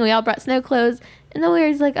sledding. We all brought snow clothes, and then we were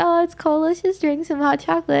just like, oh, it's cold. Let's just drink some hot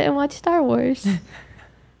chocolate and watch Star Wars.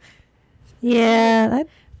 Yeah.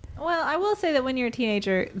 Well, I will say that when you're a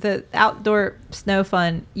teenager, the outdoor snow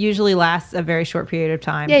fun usually lasts a very short period of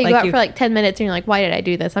time. Yeah, you go out for like 10 minutes, and you're like, why did I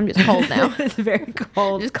do this? I'm just cold now. It's very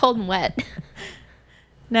cold. Just cold and wet.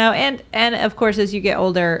 No, and of course, as you get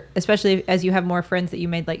older, especially as you have more friends that you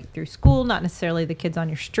made like through school, not necessarily the kids on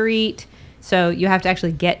your street, so you have to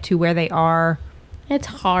actually get to where they are. It's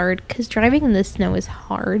hard because driving in the snow is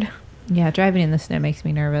hard. Yeah, driving in the snow makes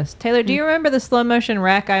me nervous. Taylor, do you remember the slow motion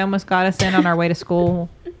wreck I almost got us in on our way to school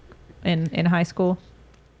in high school?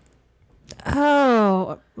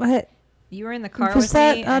 Oh, what? You were in the car Was with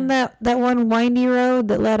that me on that one windy road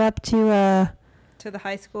that led up to to the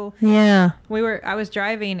high school. Yeah. I was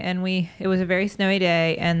driving, and it was a very snowy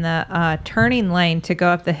day, and the turning lane to go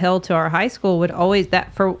up the hill to our high school would always,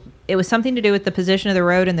 it was something to do with the position of the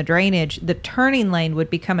road and the drainage. The turning lane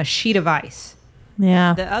would become a sheet of ice.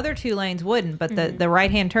 Yeah. The other 2 lanes wouldn't, but the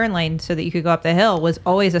right-hand turn lane, so that you could go up the hill, was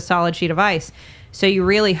always a solid sheet of ice. So you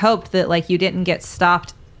really hoped that like you didn't get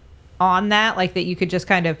stopped on that, like that you could just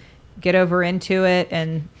kind of get over into it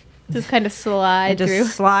and Just kind of slide and just through.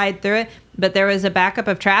 slide through it. But there was a backup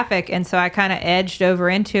of traffic, and so I kind of edged over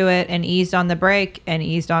into it and eased on the brake and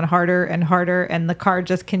eased on harder and harder, and the car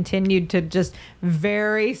just continued to just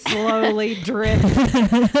very slowly drift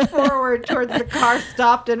forward towards the car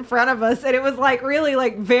stopped in front of us, and it was like really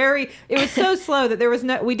like very. It was so slow that there was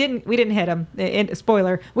no. We didn't hit them.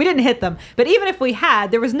 Spoiler: we didn't hit them. But even if we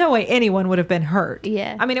had, there was no way anyone would have been hurt.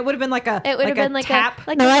 Yeah. I mean, it would have been like a. It would have been like tap.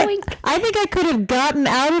 a No, a I boink. think I could have gotten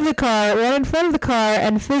out of the car, ran in front of the car,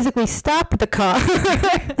 and physically stopped the car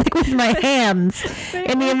like with my hands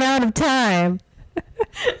in the amount of time.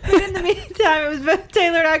 But in the meantime, it was both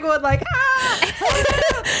Taylor and I going like, There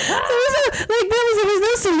was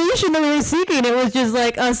no solution that we were seeking. It was just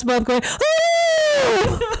like us both going,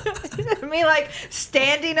 oh! me like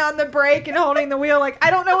standing on the brake and holding the wheel like I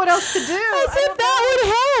don't know what else to do. As if that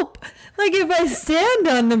would help. Like if I stand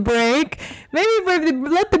on the brake, maybe if I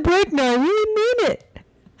let the brake know I really mean it.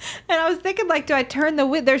 And I was thinking, like, do I turn the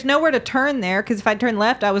wheel? There's nowhere to turn there because if I turned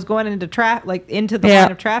left, I was going into into the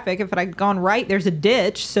line of traffic. If I'd gone right, there's a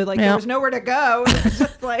ditch, so like there was nowhere to go. It was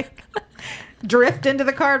just like drift into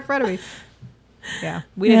the car in front of me. Yeah,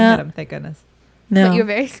 we didn't hit him, thank goodness. No. But you were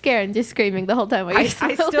very scared and just screaming the whole time while I you're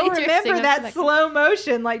still slowly remember drifting up that to slow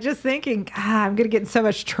motion, like just thinking, I'm gonna get in so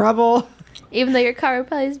much trouble. Even though your car would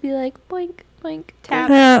probably just be like boink, boink, tap,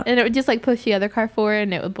 Yeah. and it would just like push the other car forward,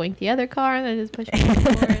 and it would boink the other car, and then just push it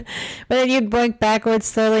forward. But then you'd boink backwards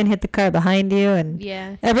slowly and hit the car behind you, and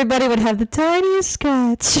Yeah. everybody would have the tiniest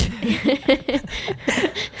scratch.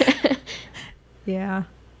 Yeah.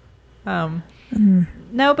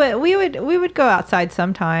 No, but we would go outside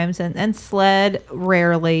sometimes and sled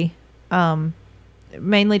rarely.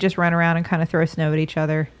 Mainly just run around and kind of throw snow at each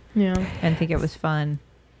other Yeah. and think it was fun.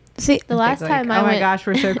 See, The last Like, time I oh my went, gosh,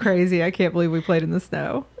 we're so crazy. I can't believe we played in the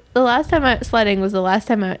snow. the last time I went sledding was the last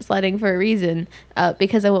time I went sledding for a reason,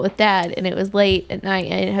 because I went with Dad, and it was late at night,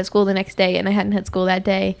 and I had school the next day, and I hadn't had school that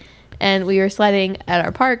day, and we were sledding at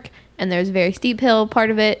our park, and there was a very steep hill part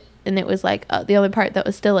of it, and it was like the only part that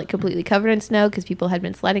was still like completely covered in snow because people had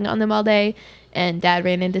been sledding on them all day, and Dad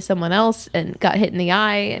ran into someone else and got hit in the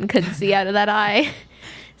eye and couldn't see out of that eye,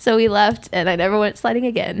 so we left, and I never went sledding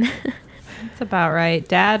again. That's about right.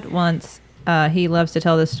 Dad once, he loves to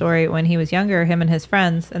tell this story. When he was younger, him and his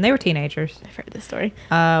friends, and they were teenagers, I've heard this story.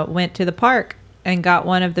 went to the park and got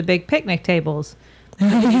one of the big picnic tables.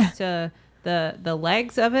 It used to, the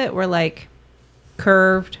legs of it were like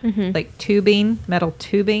curved, like tubing, metal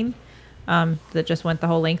tubing, that just went the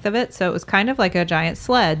whole length of it. So it was kind of like a giant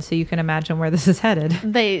sled. So you can imagine where this is headed.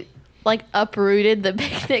 They like uprooted the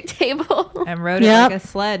picnic table. And rode it like a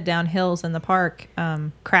sled down hills in the park,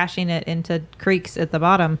 crashing it into creeks at the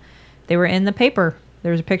bottom. They were in the paper.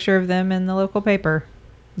 There was a picture of them in the local paper.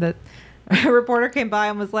 That a reporter came by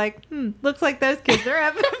and was like, looks like those kids are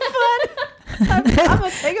having fun. I'm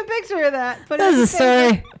going to take a picture of that. Put it in that's the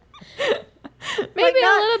a paper. story. Maybe a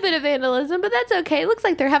little bit of vandalism, but that's okay. It looks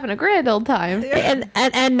like they're having a grand old time.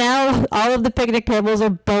 And now all of the picnic tables are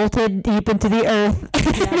bolted deep into the earth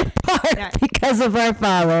in the park because of our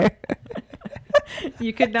father.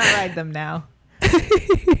 You could not ride them now.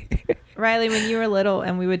 Riley, when you were little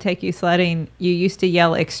and we would take you sledding, you used to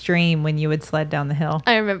yell extreme when you would sled down the hill.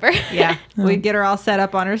 I remember. Yeah. We'd get her all set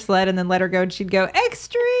up on her sled and then let her go and she'd go,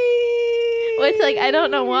 extreme! Which, like, I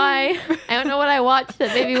don't know why. I don't know what I watched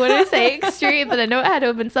that made me want to say extreme, but I know it had to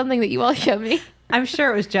have been something that you all showed me. I'm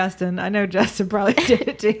sure it was Justin. I know Justin probably did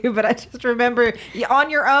it too, but I just remember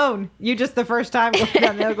on your own, you just the first time going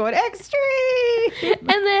down the hill going, extreme!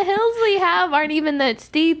 And the hills we have aren't even that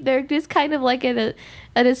steep. They're just kind of like at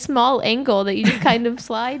a small angle that you just kind of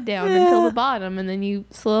slide down until the bottom, and then you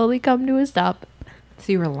slowly come to a stop.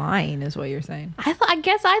 So you were lying is what you're saying. I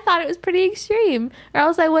guess I thought it was pretty extreme, or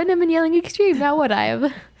else I wouldn't have been yelling extreme. Now would I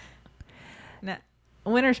have? No,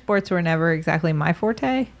 winter sports were never exactly my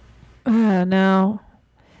forte. Oh, no.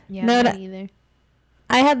 Yeah, No, me either.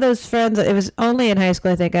 I had those friends. It was only in high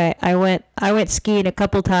school, I think. I went skiing a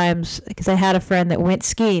couple times because I had a friend that went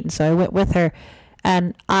skiing, so I went with her.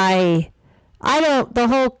 And I don't. The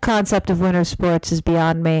whole concept of winter sports is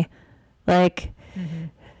beyond me. Like,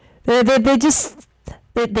 they're dangerous,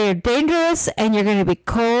 and you're going to be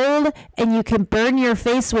cold, and you can burn your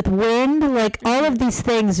face with wind. Like, all of these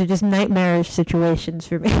things are just nightmarish situations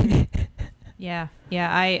for me. Yeah.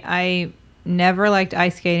 I never liked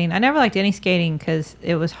ice skating. I never liked any skating because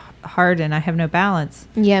it was hard and I have no balance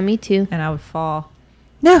Yeah, me too. and I would fall.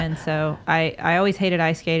 No. And so I always hated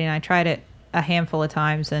ice skating. I tried it a handful of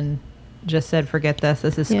times and just said, forget this.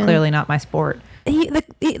 This is clearly not my sport.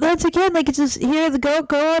 Once again, like, it's just here, go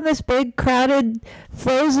on this big crowded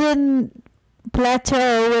frozen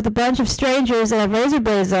plateau with a bunch of strangers that have razor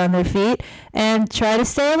blades on their feet and try to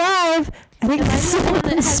stay alive. I think that's I'm the one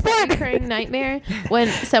that has that sport. recurring nightmare when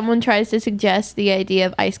someone tries to suggest the idea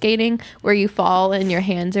of ice skating, where you fall and your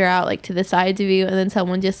hands are out like to the sides of you, and then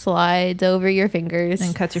someone just slides over your fingers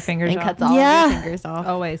And cuts your fingers and off. cuts all Yeah. of your fingers off.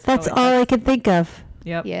 Always. That's always. all I can think of.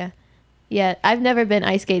 Yep. Yeah, I've never been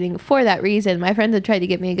ice skating for that reason. My friends have tried to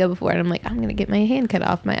get me to go before, and I'm like, I'm gonna get my hand cut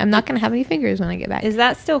off. I'm not gonna have any fingers when I get back. Is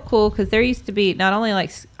that still cool? Because there used to be not only like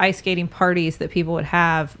ice skating parties that people would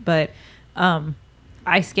have, but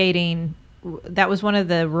ice skating. That was one of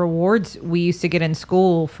the rewards we used to get in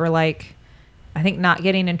school for, like, I think not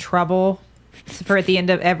getting in trouble. For at the end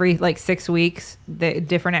of every like 6 weeks, the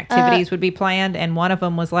different activities would be planned, and one of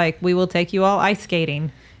them was like, "We will take you all ice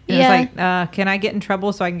skating." And Yeah. it's like, can I get in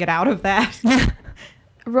trouble so I can get out of that?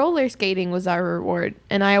 Roller skating was our reward,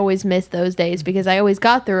 and I always missed those days because I always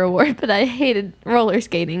got the reward, but I hated roller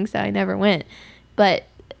skating, so I never went. But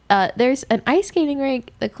there's an ice skating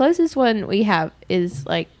rink. The closest one we have is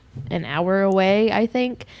like an hour away, I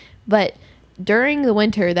think. But during the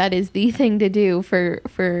winter, that is the thing to do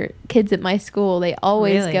for kids at my school. They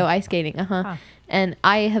always Really? go ice skating. Huh. And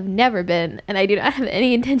I have never been, and I do not have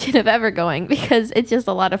any intention of ever going, because it's just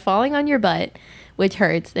a lot of falling on your butt, which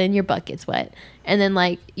hurts, then your butt gets wet, and then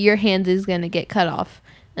like your hands is gonna get cut off,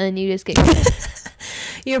 and then you just get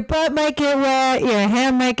Your butt might get wet. Your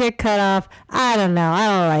hand might get cut off. I don't know. I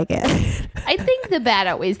don't like it. I think the bad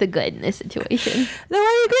outweighs the good in this situation. No,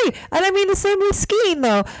 I agree. And I mean the same with skiing,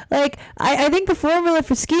 though. Like, I think the formula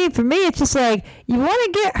for skiing, for me, it's just like, you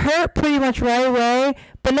want to get hurt pretty much right away,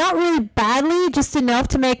 but not really badly, just enough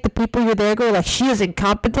to make the people who are there go, like, she is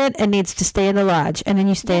incompetent and needs to stay in the lodge. And then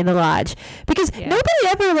you stay in the lodge. Because nobody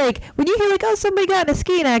ever, like, when you hear, like, oh, somebody got in a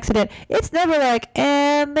skiing accident, it's never like,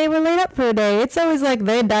 and they were laid up for a day. It's always like,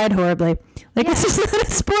 they died horribly. Like, it's just not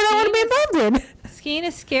a sport I want to be involved in. Skiing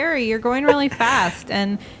is scary. You're going really fast,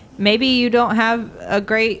 and maybe you don't have a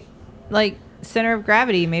great like center of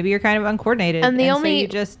gravity. Maybe you're kind of uncoordinated, And the so only- you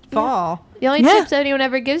just fall. The only Yeah. tips anyone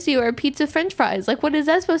ever gives you are pizza French fries. Like, what is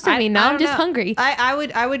that supposed to mean? Now I'm don't just know. hungry. I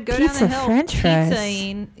would go Pizza down the hill French fries.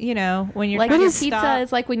 pizzaing. You know, when you're Like trying your to pizza stop.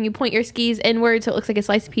 is like when you point your skis inward, so it looks like a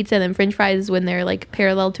slice of pizza, and then French fries is when they're like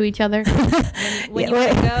parallel to each other. When Yeah, you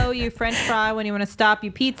want to wait. go, you French fry. When you want to stop,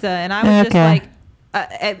 you pizza. And I would just Okay. like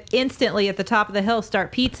instantly at the top of the hill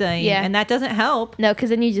start pizzaing, Yeah. and that doesn't help. No, because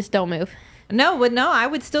then you just don't move. No, I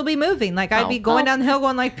would still be moving. Like I'd Oh. be going Oh. down the hill,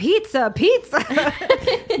 going like pizza.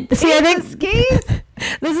 See, I think skis.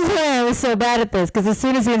 this is why I was so bad at this, because as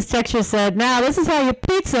soon as the instructor said, now this is how you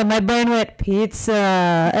pizza, my brain went,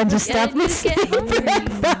 pizza, and just Yeah, stopped you just get listening for like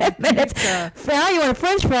hungry. 5 minutes. Now you want a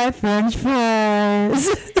french fry? French fries.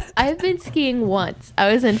 I've been skiing once.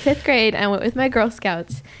 I was in 5th grade. I went with my Girl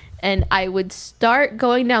Scouts, and I would start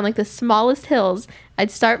going down like the smallest hills. I'd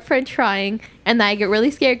start French frying, and then I get really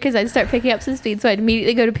scared because I'd start picking up some speed. So I'd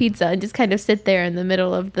immediately go to pizza and just kind of sit there in the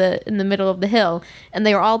middle of the hill. And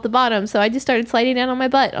they were all at the bottom, so I just started sliding down on my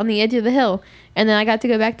butt on the edge of the hill. And then I got to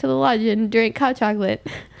go back to the lodge and drink hot chocolate.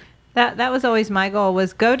 That was always my goal,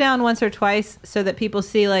 was go down once or twice so that people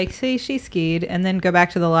see she skied, and then go back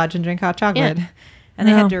to the lodge and drink hot chocolate. Yeah. And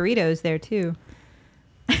they had No. Doritos there too.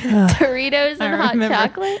 Doritos and I hot remember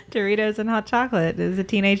chocolate. Doritos and hot chocolate is a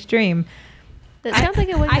teenage dream. That sounds like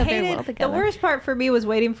it wouldn't I go very hated well together. the worst part for me was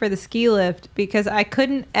waiting for the ski lift, because I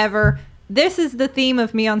couldn't ever. This is the theme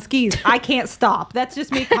of me on skis. I can't stop. That's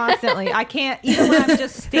just me constantly. I can't, even when I'm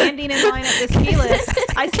just standing in line at the ski lift.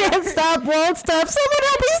 I Can't stop, won't stop. Someone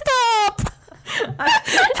help me stop.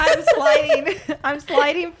 I'm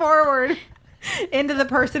sliding forward into the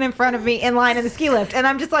person in front of me in line in the ski lift, and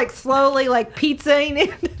I'm just like slowly like pizzaing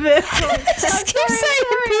into this. Just keep saying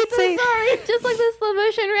pizza. Sorry, just like the slow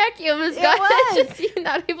motion vacuum is It got was. just you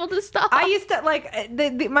not able to stop. I used to like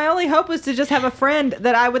my only hope was to just have a friend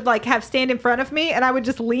that I would like have stand in front of me, and I would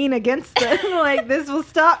just lean against them like this will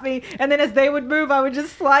stop me, and then as they would move, I would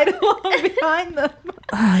just slide along behind them.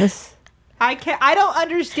 Oh, this. I don't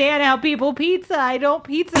understand how people pizza. I don't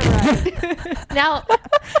pizza right. Now,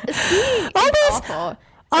 skiing All is these- awful.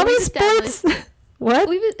 All We've these sports. established- What?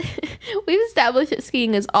 We've established that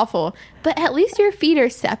skiing is awful, but at least your feet are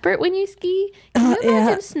separate when you ski. Can you Yeah.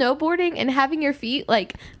 imagine snowboarding and having your feet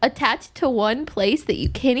like attached to one place that you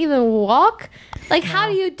can't even walk? Like, how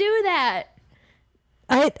do you do that?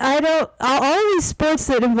 I don't, all these sports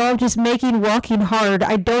that involve just making walking hard,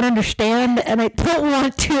 I don't understand, and I don't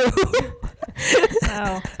want to.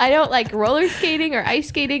 Oh. I don't like roller skating or ice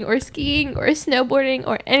skating or skiing or snowboarding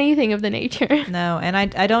or anything of the nature. No, and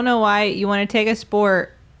I don't know why you want to take a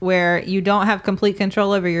sport where you don't have complete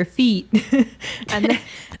control over your feet and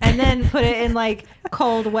then put it in like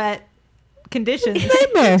cold, wet conditions.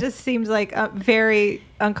 Nightmare. It just seems like very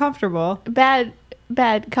uncomfortable. Bad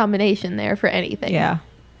combination there for anything. Yeah.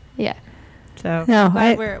 Yeah. So No,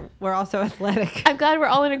 I'm glad we're also athletic. I'm glad we're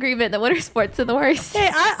all in agreement that winter sports are the worst. Hey,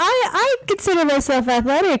 I consider myself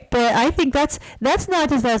athletic, but I think that's not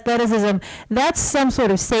just athleticism. That's some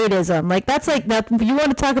sort of sadism. Like that's like that. You want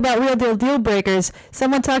to talk about real deal breakers?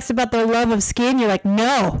 Someone talks about their love of skiing. You're like,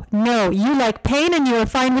 no, you like pain, and you are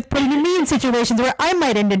fine with putting me in situations where I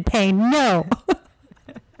might end in pain. No.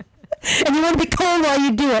 And you want to be cold while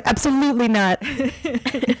you do it? Absolutely not.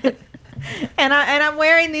 And I'm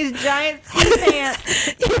wearing these giant ski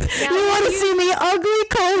pants. You want to see me ugly,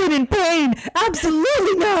 cold, and in pain?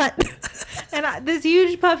 Absolutely not. And this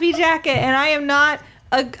huge puffy jacket, and I am not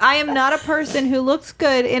a person who looks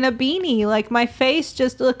good in a beanie. Like my face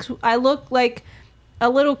just looks. I look like a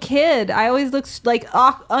little kid. I always look like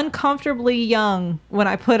uncomfortably young when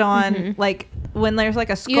I put on like when there's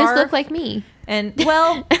like a scarf. You just look like me. And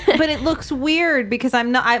well, but it looks weird because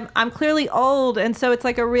I'm clearly old, and so it's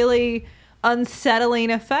like a really unsettling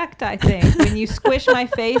effect, I think, when you squish my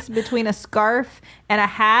face between a scarf and a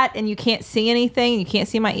hat and you can't see anything, you can't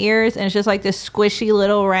see my ears, and it's just like this squishy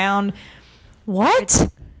little round. What?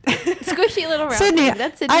 Squishy little round Sydney, thing.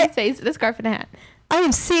 That's Sydney's face with a scarf and a hat. I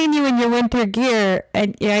have seen you in your winter gear,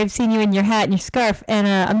 and I've seen you in your hat and your scarf, and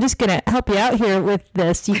I'm just going to help you out here with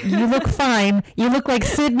this. You look fine. You look like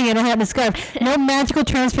Sydney in a hat and a scarf. No magical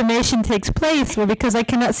transformation takes place. Well, because I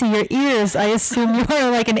cannot see your ears, I assume you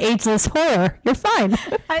are like an ageless horror. You're fine.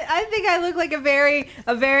 I think I look like a very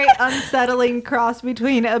unsettling cross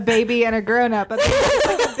between a baby and a grown-up. I think it's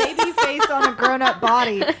like a baby face on a grown-up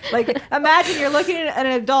body. Like, imagine you're looking at an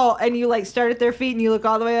adult, and you, like, start at their feet, and you look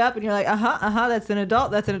all the way up, and you're like, that's an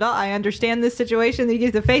adult. I understand this situation. Then you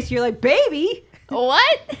get the face, you're like, baby.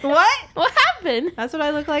 What? What? What happened? That's what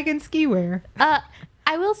I look like in ski wear.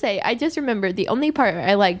 I will say, I just remembered the only part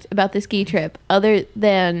I liked about the ski trip, other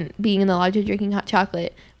than being in the lodge and drinking hot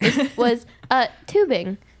chocolate, was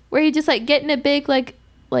tubing, where you just like get in a big like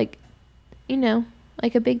like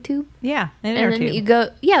a big tube. Yeah, an and inner then tube. you go,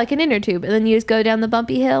 like an inner tube, and then you just go down the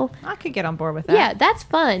bumpy hill. I could get on board with that. Yeah, that's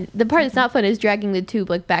fun. The part that's not fun is dragging the tube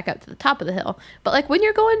like back up to the top of the hill. But like when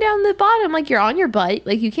you're going down the bottom, like you're on your butt,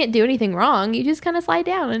 like you can't do anything wrong. You just kind of slide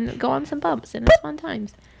down and go on some bumps, and it's fun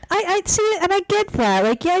times. I see it, and I get that.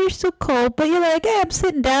 Like, yeah, you're still cold, but you're like, hey, I'm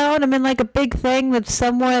sitting down. I'm in like a big thing that's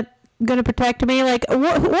somewhat going to protect me. Like,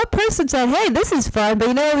 what person said, hey, this is fun, but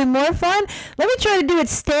you know what would be more fun? Let me try to do it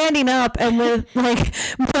standing up and with like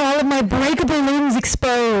all of my breakable limbs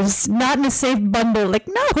exposed, not in a safe bundle. Like,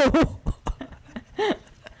 no.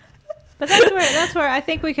 But that's where I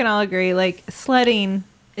think we can all agree. Like, sledding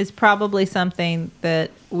is probably something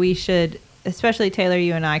that we should, especially Taylor,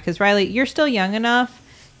 you and I, because Riley, you're still young enough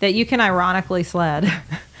that you can ironically sled.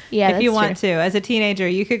 Yeah, if you want to. As a teenager,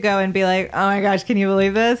 you could go and be like, "Oh my gosh, can you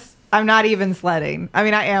believe this? I'm not even sledding. I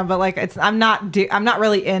mean, I am, but like, I'm not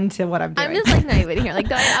really into what I'm doing." I'm just like not even here. Like,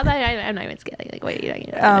 I'm not even scared. Like, wait,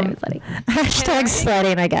 I'm not even sledding. Hashtag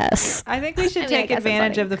sledding, I guess. I think we should I take guess I'm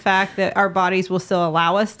advantage sledding. of the fact that our bodies will still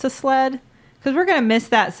allow us to sled. Because we're going to miss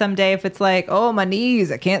that someday if it's like, oh, my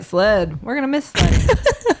knees, I can't sled. We're going to miss sledding.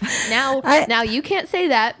 Now you can't say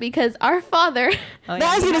that because our father Oh,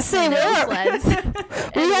 I was going to say, knows we're, sleds.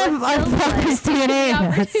 we have our father's DNA in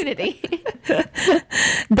us. Opportunity.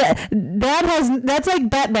 That's like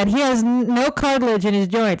Batman. He has no cartilage in his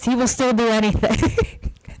joints. He will still do anything.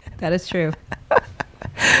 That is true.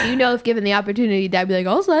 You know, if given the opportunity, Dad would be like,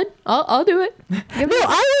 "I'll sled. I'll do it. Give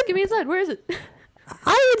me a sled. Where is it?"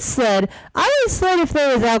 I would sled if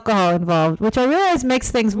there was alcohol involved, which I realize makes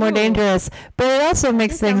things more Ooh. dangerous, but it also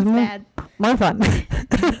makes That things sounds bad. more fun.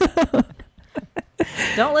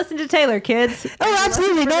 Don't listen to Taylor, kids. Oh,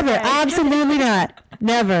 absolutely never. Absolutely not.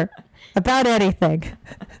 Never. About anything.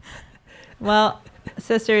 Well,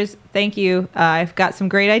 sisters, thank you. I've got some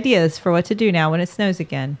great ideas for what to do now when it snows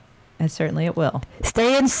again. And certainly it will.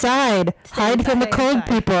 Stay inside. Hide from the Stay cold inside.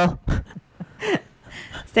 people.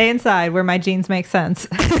 Stay inside where my jeans make sense.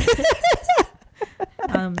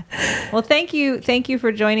 Well, thank you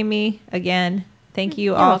for joining me again. Thank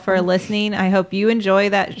you all for welcome. listening. I hope you enjoy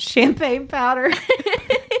that champagne powder.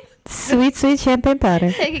 Sweet, sweet champagne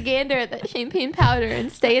powder. Take a gander at that champagne powder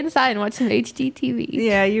and stay inside and watch some HGTV.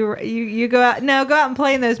 Yeah, you go out. No, go out and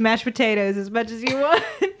play in those mashed potatoes as much as you want.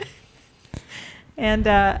 And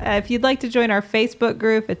if you'd like to join our Facebook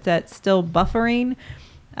group, it's at Still Buffering.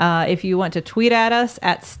 If you want to tweet at us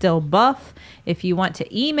at stillbuff. If you want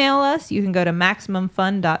to email us, you can go to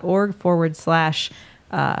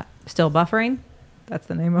maximumfun.org/stillbuffering. That's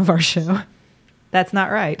the name of our show. That's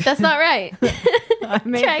not right. That's not right. I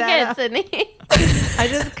made Try that again, up. Sydney.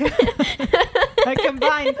 I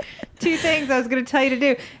combined two things I was going to tell you to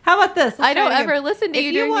do. How about this? I don't ever listen to If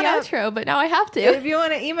you you during wanna- the outro, but now I have to. If you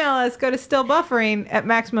want to email us, go to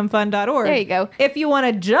stillbuffering@maximumfun.org. There you go. If you want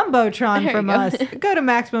a Jumbotron There from you go. us, go to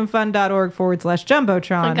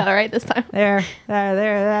maximumfun.org/Jumbotron. I got it right this time. There,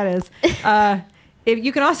 that is. If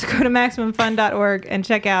you can also go to maximumfun.org and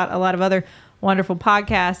check out a lot of other wonderful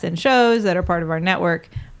podcasts and shows that are part of our network.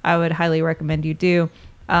 I would highly recommend you do.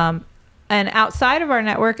 And outside of our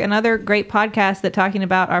network, another great podcast that talking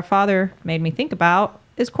about our father made me think about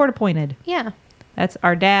is Court Appointed. Yeah. That's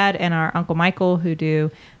our dad and our Uncle Michael who do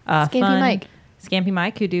Scampy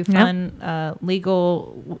Mike, who do fun,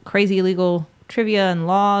 crazy legal trivia and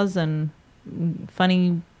laws and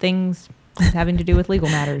funny things having to do with legal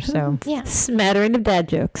matters. So Yeah. Smattering of dad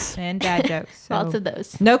jokes. and dad jokes. So Lots of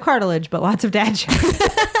those. no cartilage, but lots of dad jokes.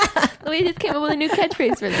 We just came up with a new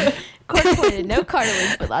catchphrase for them. Court appointed, no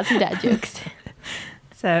cartilage, but lots of dad jokes.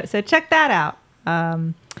 So check that out.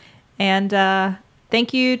 And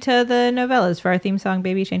thank you to the Novellas for our theme song,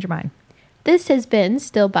 Baby Change Your Mind. This has been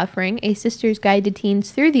Still Buffering, a sister's guide to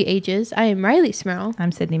teens through the ages. I am Riley Smurl.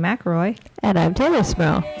 I'm Sydney McElroy. And I'm Taylor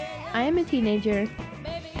Smurl. I am a teenager.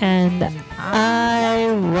 And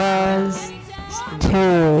I was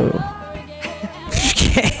too.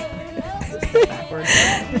 Okay.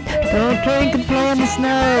 Don't drink and play in the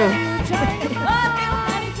snow.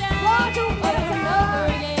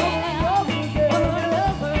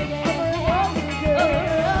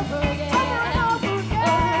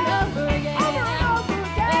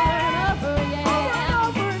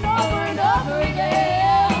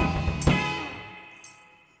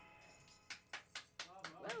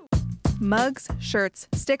 Mugs, shirts,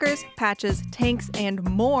 stickers, patches, tanks, and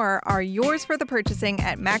more are yours for the purchasing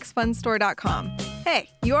at MaxFunStore.com. Hey,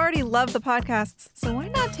 you already love the podcasts, so why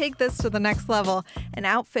not take this to the next level and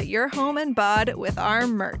outfit your home and bod with our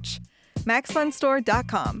merch?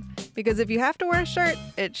 MaxFunStore.com. Because if you have to wear a shirt,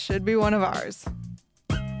 it should be one of ours.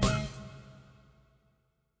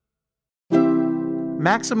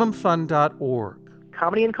 MaximumFun.org.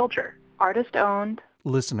 Comedy and culture. Artist owned.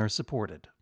 Listener supported.